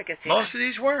space advocacy. Most of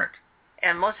these weren't.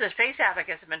 And most of the space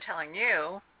advocates have been telling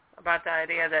you about the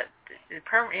idea that, to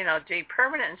be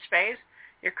permanent in space,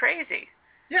 you're crazy.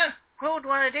 Yeah. Who would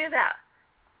want to do that?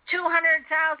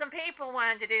 200,000 people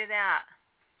wanted to do that.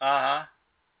 Uh-huh.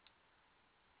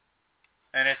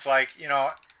 And it's like,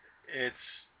 it's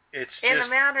in just... a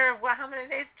matter of, how many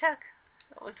days it took?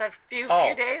 It was a few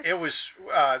days? It was,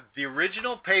 the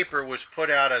original paper was put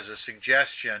out as a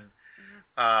suggestion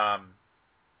by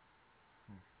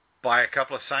a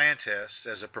couple of scientists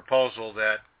as a proposal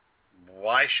that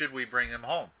why should we bring them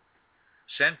home?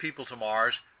 Send people to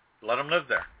Mars, let them live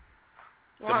there.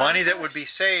 The money that would be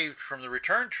saved from the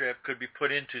return trip could be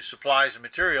put into supplies and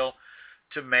material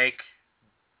to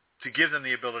give them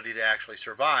the ability to actually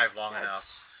survive long enough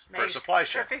for a supply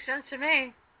ship. Perfect sense to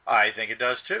me. I think it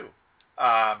does too.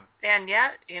 And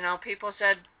yet, people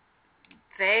said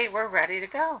they were ready to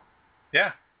go.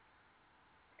 Yeah.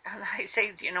 And I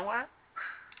say, you know what?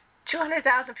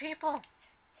 200,000 people.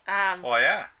 Oh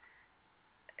yeah.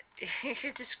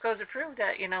 It just goes to prove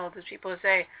that those people who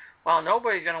say, well,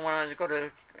 nobody's going to want to go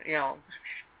to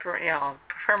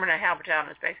permanent habitat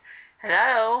in space.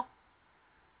 Hello.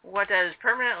 What does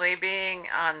permanently being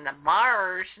on the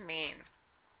Mars mean?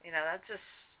 That's just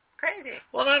crazy.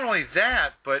 Well, not only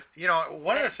that, but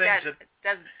one of the things it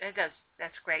does.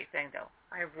 That's a great thing, though.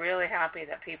 I'm really happy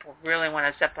that people really want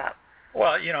to step up.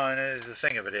 Well, and the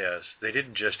thing of it is, they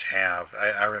didn't just have.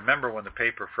 I remember when the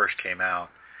paper first came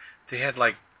out, they had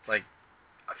like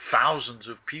thousands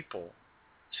of people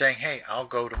saying, "Hey, I'll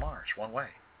go to Mars one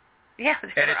way." Yeah,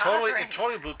 and it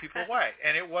totally blew people away.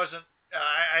 And it wasn't.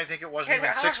 I think it wasn't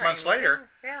even 6 months later.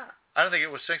 Yeah. I don't think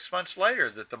it was 6 months later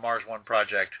that the Mars One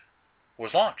project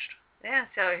was launched. Yeah.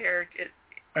 So here.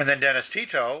 And then Dennis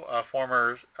Tito, a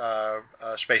former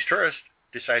space tourist,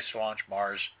 decides to launch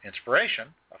Mars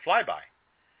Inspiration, a flyby.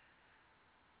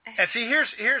 And see,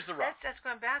 here's the rub. That's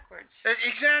going backwards.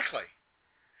 Exactly.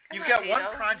 You've got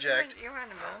one project. You're on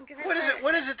the moon.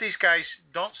 What is it these guys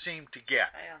don't seem to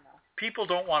get? I don't know. People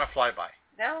don't want a flyby.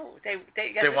 No, they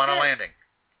want a landing.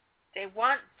 They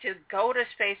want to go to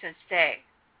space and stay.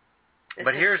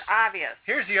 But here's obvious.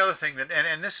 Here's the other thing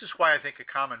and this is why I think a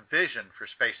common vision for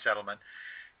space settlement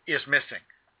is missing.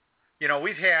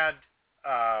 We've had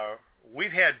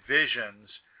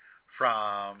visions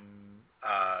from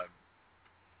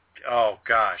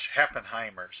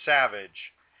Heppenheimer,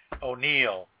 Savage,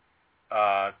 O'Neill,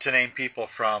 to name people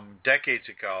from decades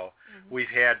ago. Mm-hmm. We've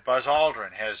had Buzz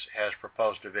Aldrin has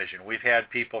proposed a vision. We've had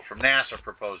people from NASA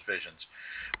propose visions.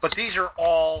 But these are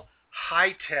all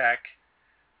high-tech,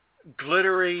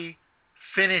 glittery,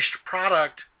 finished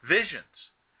product visions.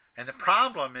 And the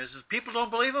problem is people don't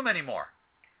believe them anymore.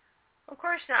 Of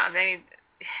course not. They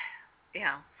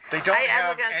don't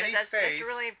have any faith. That's a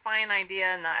really fine idea,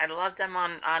 and I love them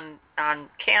on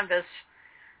canvas,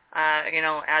 as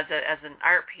an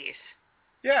art piece.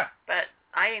 Yeah. But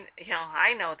I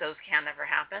know those can never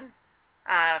happen.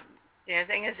 The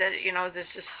thing is that there's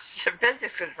just the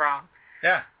physics is wrong.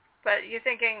 Yeah. But you're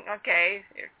thinking, okay,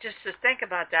 just to think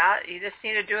about that, you just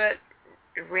need to do a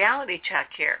reality check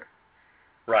here.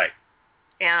 Right.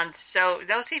 And so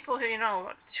those people who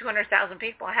 200,000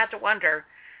 people, I have to wonder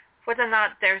whether or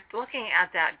not they're looking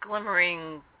at that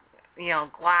glimmering,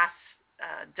 glass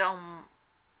dome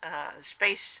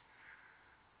space.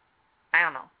 I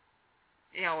don't know.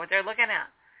 What they're looking at.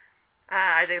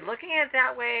 Are they looking at it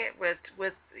that way with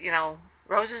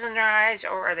roses in their eyes,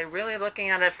 or are they really looking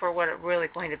at it for what it's really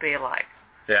going to be like?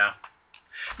 Yeah.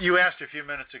 You asked a few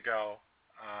minutes ago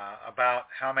about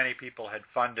how many people had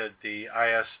funded the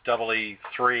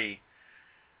ISEE-3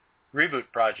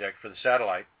 reboot project for the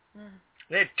satellite. Mm.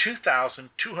 They had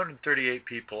 2,238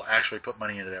 people actually put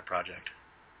money into that project.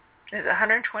 It's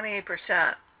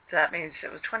 128%. That means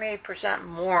it was 28%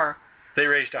 more. They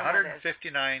raised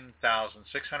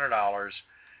 $159,600,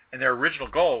 and their original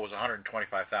goal was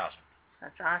 $125,000.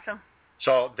 That's awesome.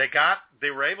 So they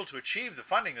were able to achieve the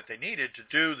funding that they needed to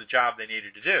do the job they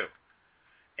needed to do.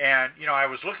 And, I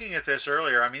was looking at this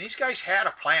earlier. I mean, these guys had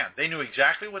a plan. They knew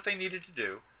exactly what they needed to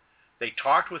do. They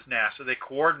talked with NASA. They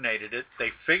coordinated it.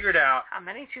 They figured out... How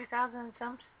many? 2,000 and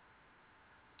some?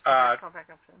 Go back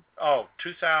up to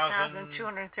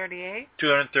 2,238?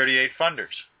 238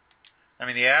 funders. I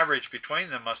mean, the average between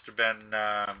them must have been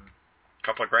a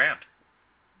couple of grand.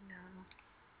 No,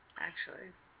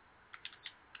 actually.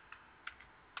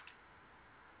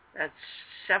 That's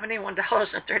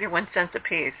 $71.31 a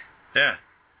piece. Yeah.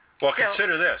 Well,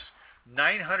 consider this.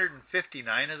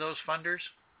 959 of those funders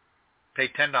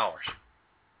paid $10.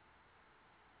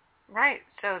 Right.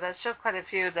 So that's still quite a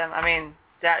few of them. I mean,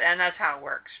 that's how it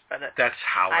works. But that's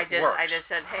how it works. I just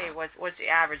said, hey, what's the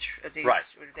average of these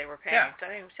they were paying? Yeah. So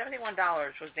 $71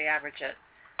 was the average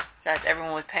that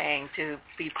everyone was paying to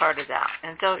be part of that.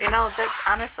 And so,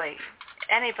 honestly,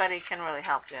 anybody can really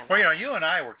help you. Well, you and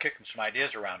I were kicking some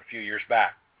ideas around a few years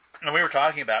back, and we were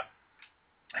talking about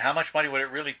how much money would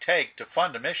it really take to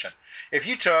fund a mission. If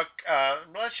you took,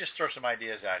 let's just throw some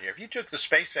ideas out here. If you took the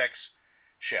SpaceX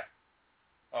ship,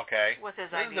 okay, with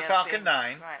his the Falcon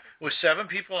 9, with 7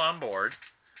 people on board.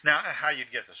 Now, how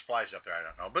you'd get the supplies up there, I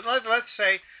don't know. But let's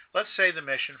say the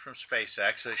mission from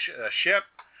SpaceX, a ship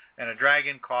and a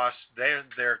Dragon costs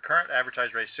their current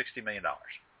advertised rate is $60 million.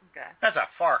 Okay. That's a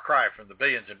far cry from the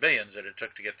billions and billions that it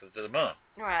took to get to the moon.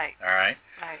 Right. All right.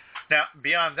 Right. Now,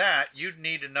 beyond that, you'd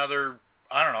need another,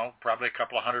 I don't know, probably a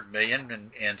couple of $100 million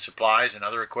in supplies and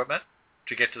other equipment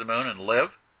to get to the moon and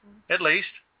live, at least.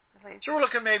 So we're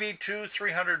looking maybe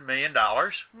 $200-300 million.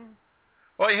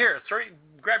 Well, here,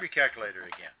 grab your calculator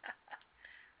again.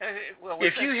 Well,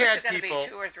 if you had people,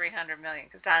 be $200 or $300 million,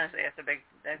 because honestly, that's a big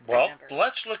number. Well,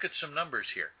 let's look at some numbers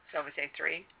here. So we say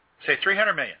 3. Say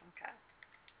 $300 million. Okay.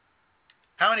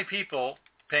 How many people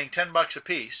paying $10 a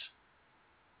piece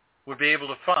would be able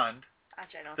to fund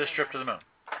this trip to the moon?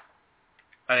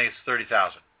 I think it's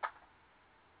 30,000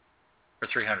 or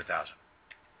 300,000.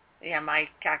 Yeah, my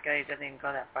calculator doesn't even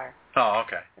go that far. Oh,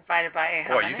 okay. Divided by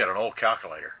Boy, you got an old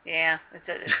calculator. Yeah, it's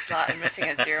missing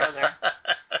a zero there.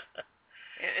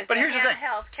 But here's the thing: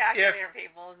 handheld calculator,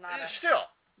 people, is not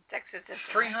still Texas.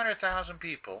 300,000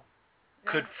 people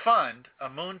could fund a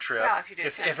moon trip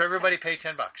if everybody paid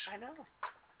 $10. I know.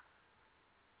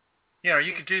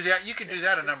 You could do that. You could do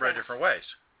that a number of different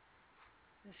ways.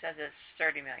 It says it's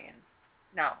 30 million.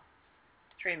 No,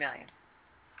 3 million.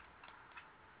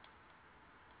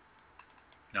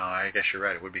 No, I guess you're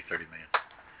right. It would be 30 million.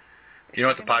 You know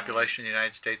what the population of the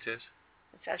United States is?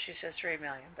 It actually says 3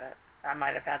 million, but I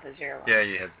might have had the zero. Yeah,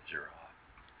 you had the zero.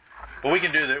 But we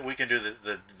can do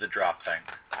the drop thing.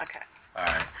 Okay. All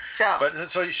right.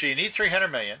 So you need 300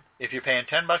 million. If you're paying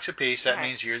 $10 a piece, that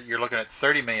means you're looking at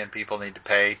 30 million people need to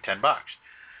pay $10.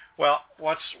 Well,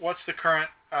 what's the current?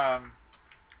 And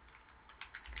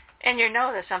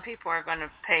that some people are going to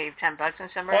pay $10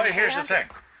 and some are. Well, here's the thing.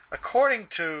 According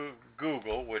to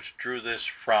Google, which drew this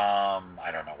from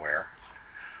I don't know where,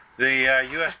 the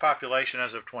U.S. population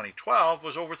as of 2012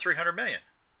 was over 300 million.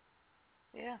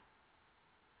 Yeah.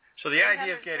 So the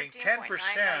idea of getting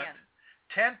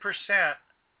 10%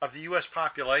 of the U.S.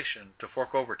 population to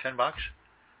fork over $10,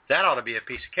 that ought to be a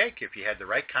piece of cake if you had the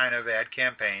right kind of ad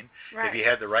campaign, if you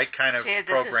had the right kind of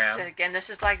program. This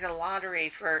is like the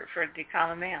lottery for the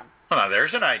common man. Well, now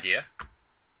there's an idea.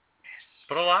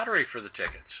 Put a lottery for the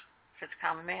tickets. For the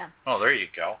common man. Oh, there you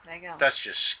go. There you go. That's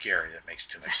just scary. That makes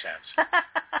too much sense.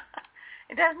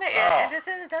 It doesn't make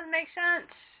it doesn't make sense.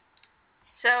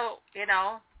 So,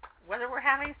 whether we're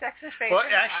having sex in space. Well,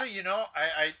 actually,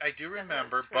 I do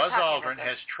remember Buzz Aldrin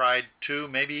has tried 2,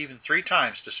 maybe even 3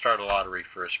 times to start a lottery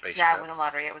for a space trip. Yeah, it wasn't a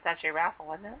lottery. It was actually a raffle,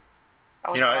 wasn't it? It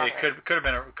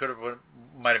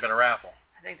might have been a raffle.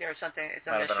 I think there was some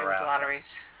issue with lotteries.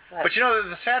 But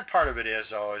the sad part of it is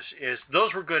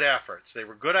those were good efforts. They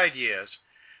were good ideas,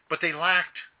 but they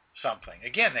lacked something.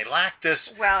 Again, they lacked this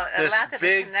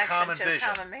big common vision. The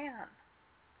common man.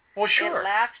 Well, sure. It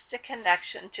lacks the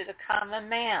connection to the common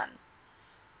man.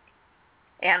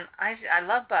 And I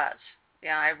love Buzz.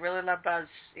 Yeah, I really love Buzz.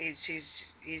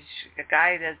 He's a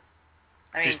guy that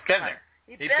he's been there.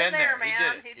 He's been there,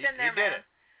 man. He's been there, man. He did it.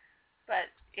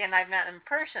 And I've met him in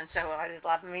person, so I just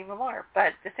love him even more.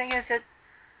 But the thing is that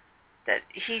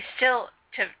he's still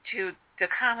to the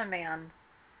common man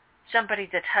somebody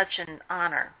to touch and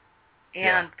honor.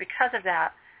 And because of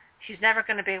that, he's never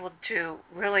going to be able to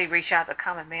really reach out to the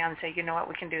common man and say, you know what,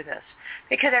 we can do this.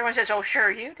 Because everyone says, oh,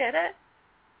 sure, you did it.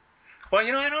 Well,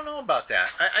 I don't know about that.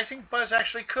 I think Buzz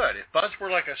actually could. If Buzz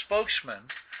were like a spokesman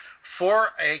for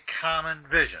a common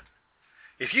vision.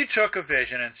 If you took a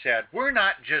vision and said, we're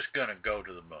not just going to go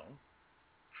to the moon.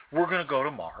 We're going to go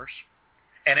to Mars.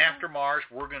 And after Mars,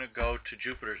 we're going to go to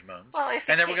Jupiter's moons.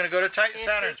 And then we're going to go to Saturn's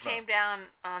moon. If he came down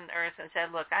on Earth and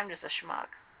said, look, I'm just a schmuck.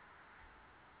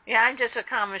 Yeah, I'm just a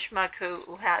common schmuck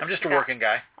who has... I'm just a working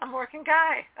guy. I'm a working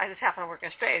guy. I just happen to work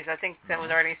in space. I think that was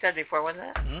already said before, wasn't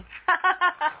it? Mm-hmm.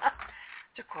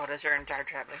 To quote a certain Star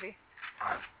Trek movie.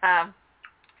 That's...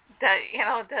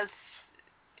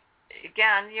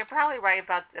 Again, you're probably right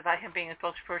about him being a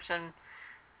spokesperson,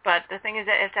 but the thing is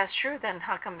that if that's true, then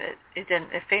how come it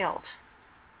failed?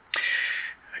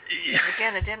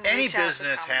 Again, it didn't. Any reach out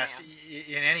business to has to,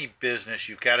 in any business,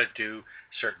 you've got to do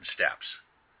certain steps.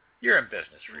 You're in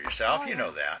business for yourself, you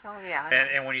know that. Oh yeah.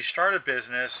 And when you start a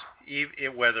business,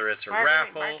 whether it's a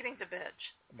raffle, marketing's a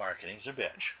bitch. Marketing's a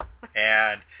bitch,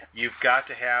 and you've got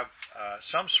to have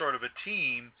some sort of a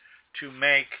team to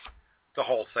make the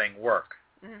whole thing work.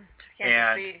 Mm.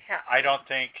 And I don't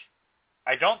think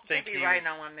be riding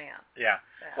on one man. Yeah.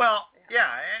 Well,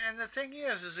 yeah, and the thing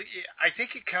is I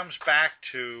think it comes back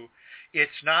to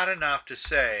it's not enough to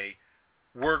say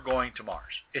we're going to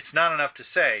Mars. It's not enough to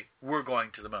say we're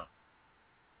going to the moon.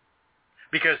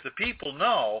 Because the people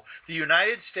know the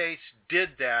United States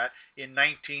did that in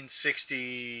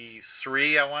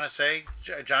 1963, I want to say.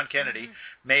 John Kennedy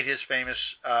made his famous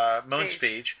moon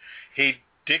speech. He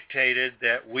dictated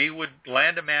that we would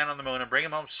land a man on the moon and bring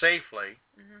him home safely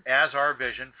as our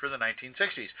vision for the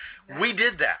 1960s. Yeah. We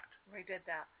did that. We did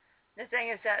that. The thing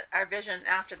is that our vision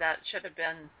after that should have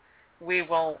been we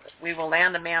will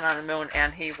land a man on the moon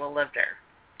and he will live there.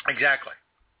 Exactly.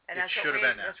 And it should have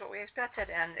been that. That's what we expected,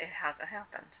 and it hasn't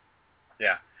happened.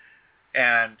 Yeah.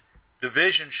 And the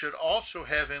vision should also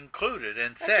have included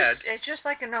and said... It's just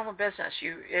like a normal business.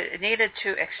 It needed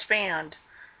to expand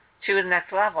to the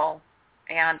next level,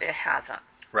 and it hasn't.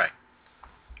 Right.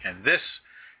 And this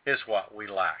is what we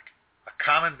lack. A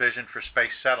common vision for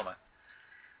space settlement.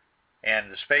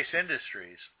 And the space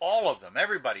industries, all of them,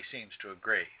 everybody seems to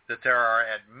agree that there are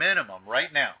at minimum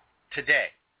right now,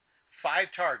 today,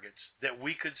 5 targets that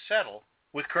we could settle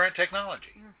with current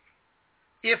technology.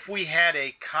 If we had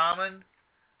a common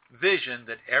vision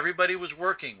that everybody was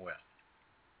working with,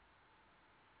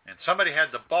 and somebody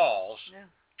had the balls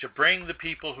to bring the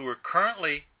people who are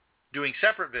currently doing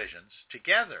separate visions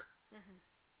together,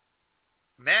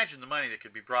 imagine the money that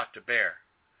could be brought to bear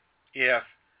if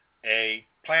a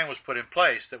plan was put in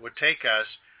place that would take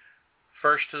us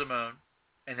first to the moon,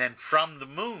 and then from the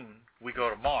moon we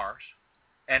go to Mars,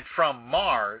 and from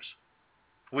Mars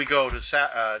we go to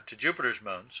Jupiter's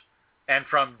moons, and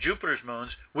from Jupiter's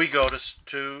moons we go to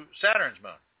Saturn's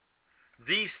moon.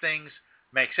 These things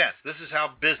make sense. This is how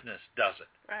business does it.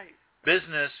 Right.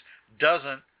 Business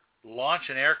doesn't launch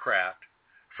an aircraft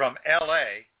from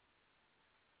L.A.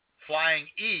 flying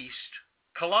east.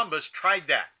 Columbus tried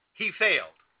that. He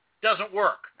failed. Doesn't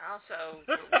work. Also,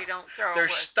 we don't throw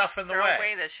There's stuff in the way.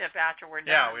 away the ship after we're done.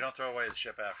 Yeah, we don't throw away the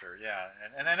ship after. Yeah,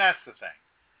 and that's the thing.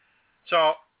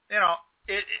 So,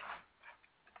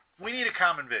 we need a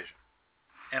common vision.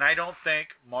 And I don't think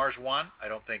Mars One, I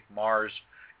don't think Mars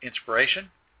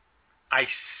Inspiration, I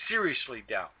seriously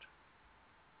doubt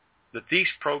that these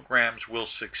programs will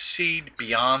succeed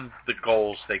beyond the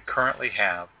goals they currently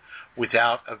have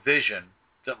without a vision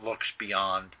that looks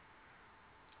beyond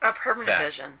a permanent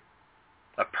vision.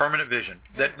 A permanent vision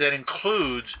that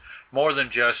includes more than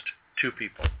just 2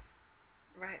 people.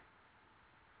 Right.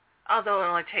 Although it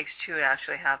only takes 2 to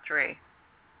actually have 3.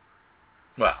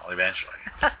 Well, eventually.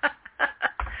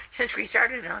 Since we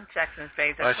started on sex and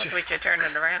space, I suppose we should turn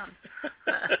it around.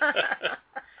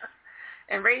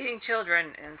 And raising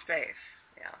children in space.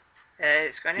 Yeah.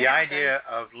 It's going to happen. The idea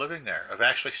of living there, of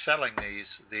actually settling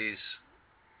these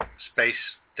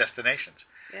space destinations.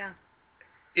 Yeah.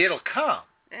 It'll come.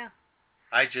 Yeah.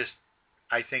 I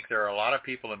think there are a lot of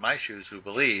people in my shoes who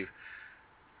believe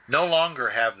no longer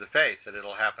have the faith that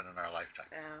it'll happen in our lifetime.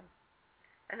 Yeah.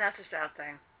 And that's a sad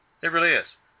thing. It really is.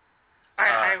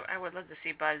 I would love to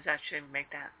see Buzz actually make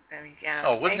that. I mean,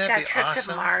 wouldn't that be trip awesome?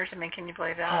 to Mars. I mean, can you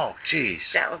believe that? Oh, geez.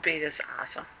 That would be just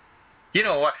awesome. You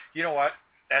know what?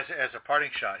 As a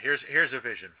parting shot, here's a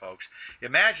vision, folks.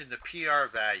 Imagine the PR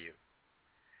value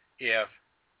if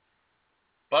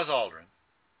Buzz Aldrin.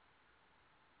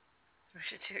 We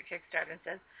should do a Kickstarter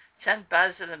and send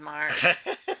Buzz to the Mars.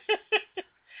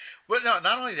 Well, no,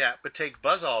 not only that, but take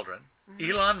Buzz Aldrin,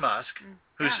 Elon Musk,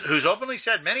 who's openly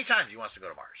said many times he wants to go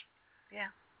to Mars. Yeah.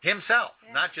 Himself,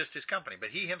 not just his company,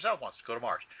 but he himself wants to go to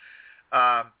Mars.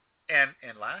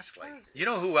 And lastly, you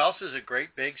know who else is a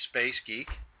great big space geek?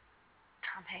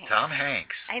 Tom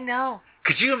Hanks. I know.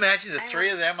 Could you imagine the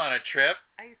 3 of them on a trip?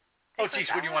 Geez,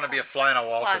 wouldn't you want to be a fly on a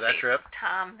wall for that trip?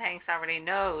 Tom Hanks already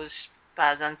knows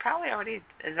Buzz and probably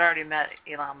has already met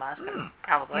Elon Musk.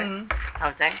 Probably, I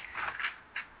would think.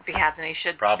 If he hasn't, he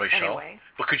should. Probably anyway. So.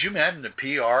 But could you imagine the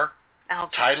PR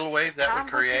tidal wave that would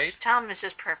create? Tom is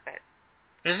just perfect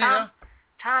Is he though?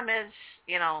 Tom is,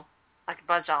 like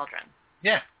Buzz Aldrin.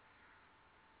 Yeah.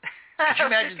 Could you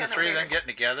imagine the three of them getting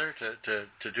together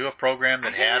to do a program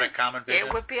that had a common vision?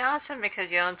 It would be awesome because,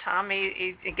 Tom,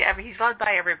 he's loved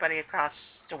by everybody across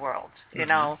the world,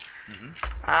 Mm-hmm.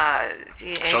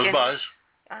 So Buzz.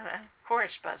 Of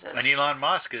course, Buzz is. And Elon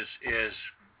Musk is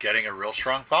getting a real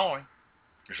strong following.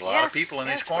 There's a lot of people in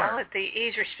these corners. Well,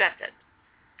 he's respected.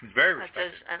 He's very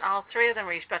respected. And all three of them are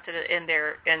respected in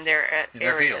their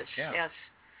areas. Fields, yeah. Yes.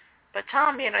 But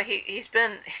Tom, he's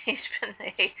been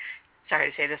a,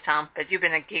 sorry to say this, Tom, but you've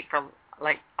been a geek for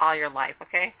like all your life,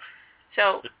 okay?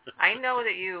 So I know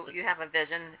that you have a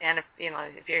vision, and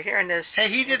if you're hearing this, hey,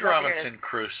 he did Robinson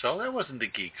Crusoe. That wasn't a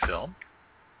geek film.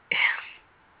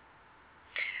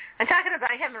 I'm talking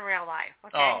about him in real life.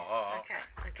 Okay?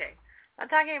 Okay. I'm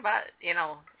talking about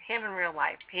him in real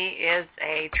life. He is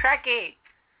a Trekkie.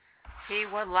 He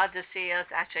would love to see us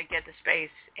actually get to space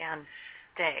and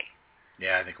stay.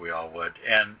 Yeah, I think we all would.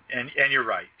 And you're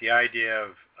right. The idea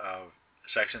of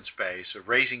sex in space, of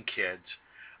raising kids,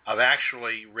 of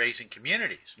actually raising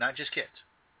communities, not just kids.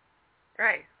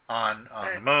 Right. On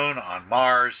the moon, on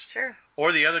Mars, sure,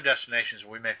 or the other destinations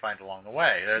we may find along the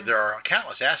way. There are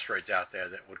countless asteroids out there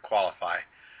that would qualify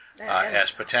as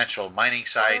potential mining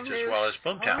sites as well as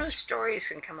boomtowns. New stories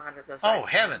can come out of those. Oh,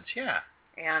 heavens, yeah.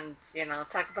 And,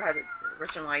 talk about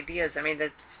original ideas. I mean,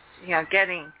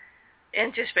 getting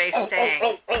into space and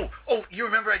staying. Oh, you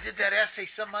remember I did that essay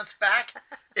some months back?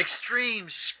 Extreme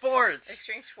sports.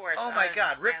 Extreme sports. Oh, my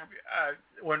God. Rick,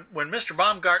 when Mr.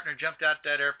 Baumgartner jumped out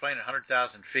that airplane at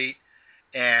 100,000 feet,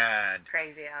 and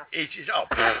crazy ass.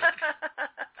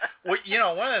 Well,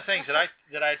 one of the things that I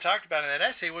talked about in that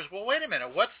essay was, well, wait a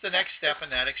minute, what's the next step in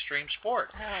that extreme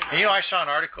sport? And I saw an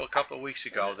article a couple of weeks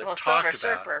ago that talked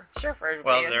about surfer.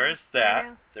 Well, there is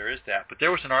that. There is that. But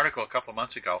there was an article a couple of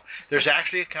months ago. There's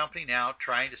actually a company now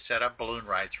trying to set up balloon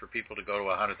rides for people to go to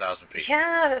 100,000 feet.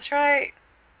 Yeah, that's right.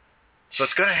 So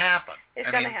it's going to happen.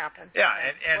 It's going to happen. Yeah,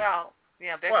 and well,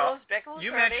 yeah, Bigelow's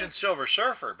you ready. mentioned Silver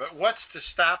Surfer, but what's to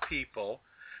stop people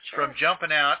from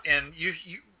jumping out? And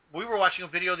we were watching a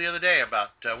video the other day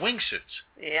about wingsuits.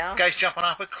 Yeah. Guys jumping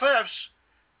off of cliffs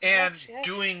and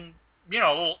doing,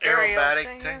 little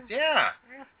aerobatic things. Yeah.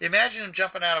 Imagine them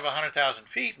jumping out of 100,000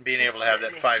 feet and being able to have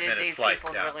that 5-minute flight.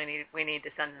 People really we need to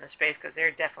send them to space because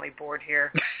they're definitely bored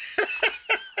here.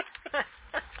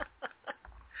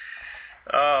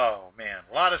 Oh, man.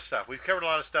 A lot of stuff. We've covered a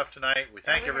lot of stuff tonight. We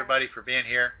thank everybody for being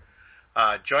here,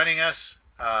 joining us.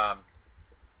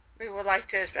 We would like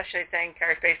to especially thank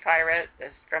our space pirate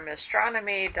from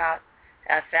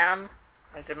astronomy.fm.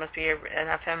 It must be an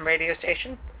FM radio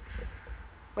station.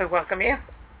 We welcome you.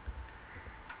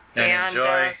 And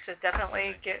enjoy. To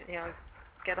definitely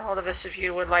get a hold of us if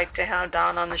you would like to have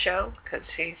Don on the show because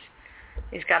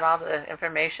he's got all the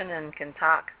information and can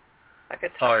talk. I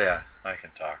could talk. Oh, yeah. I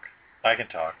can talk. I can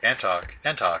talk and talk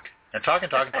and talk and talk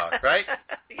and talk and talk, right?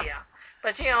 Yeah.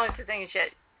 But, it's the thing is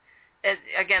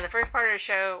again, the first part of the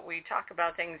show, we talk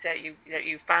about things that you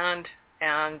found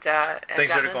and things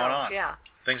that are going on. Yeah.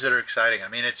 Things that are exciting. I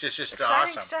mean, it's just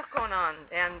exciting awesome. Stuff going on,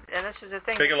 and this is the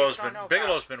thing.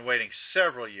 Bigelow's been waiting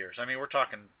several years. I mean, we're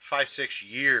talking 5-6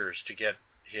 years to get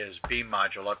his beam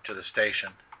module up to the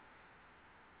station.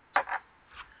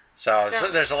 So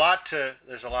there's a lot to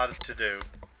do.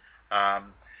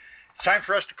 It's time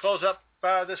for us to close up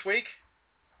this week.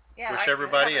 Yeah, wish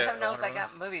everybody I don't know if I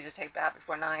got movies to take back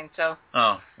before 9. So.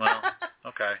 Oh well,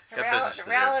 okay. The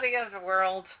reality of the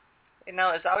world,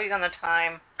 is always on the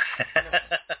time.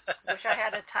 Wish I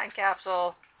had a time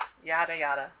capsule. Yada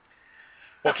yada.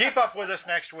 Well, keep up with us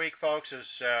next week, folks, as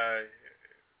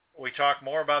we talk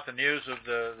more about the news of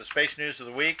the space news of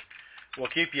the week. We'll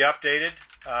keep you updated,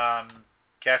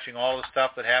 catching all the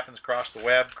stuff that happens across the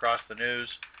web, across the news.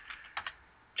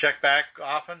 Check back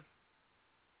often.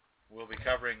 We'll be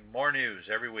covering more news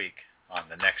every week on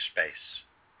The Next Space.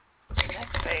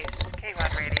 Next Space,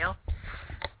 K-Rod Radio.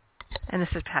 And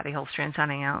this is Patty Hultstrand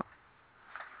signing out.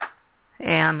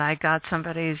 And I got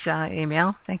somebody's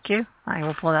email. Thank you. I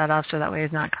will pull that off so that way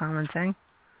it's not commenting.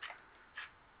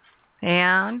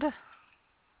 And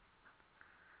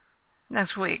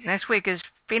next week is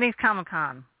Phoenix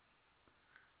Comic-Con.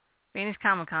 Phoenix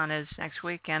Comic-Con is next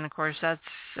week, and of course that's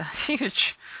a huge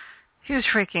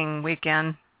freaking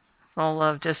weekend full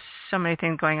of just so many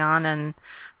things going on, and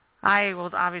I will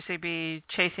obviously be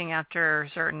chasing after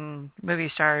certain movie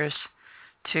stars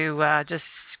to just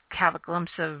have a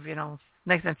glimpse of,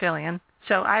 Nathan Fillion.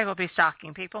 So I will be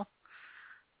stalking people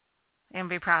and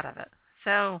be proud of it.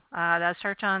 So that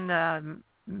starts on the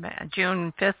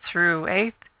June 5th through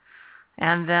 8th,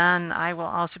 and then I will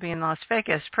also be in Las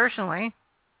Vegas personally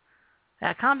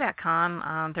at Combat Con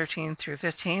on 13th through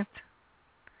 15th.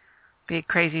 Be a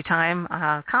crazy time.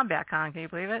 Combat Con, can you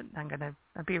believe it? I'm going to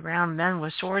be around men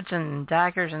with swords and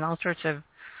daggers and all sorts of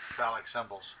phallic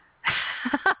symbols.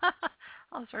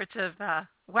 all sorts of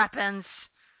weapons,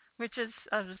 which is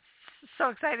so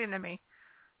exciting to me.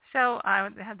 So I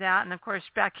had that, and of course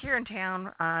back here in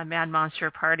town, Mad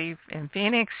Monster Party in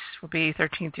Phoenix will be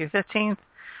 13th through 15th,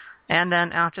 and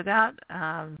then after that,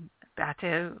 back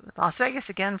to Las Vegas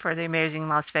again for the amazing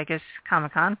Las Vegas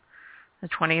Comic-Con, the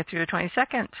 20th through the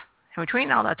 22nd. In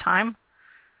between all that time,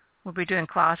 we'll be doing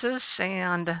classes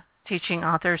and teaching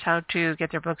authors how to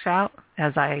get their books out,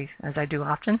 as I do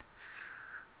often.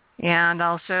 And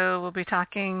also we'll be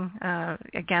talking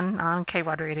again on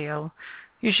KWAD Radio,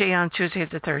 usually on Tuesdays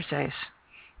to Thursdays.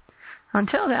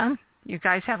 Until then, you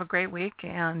guys have a great week,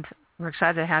 and we're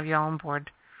excited to have you all on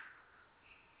board.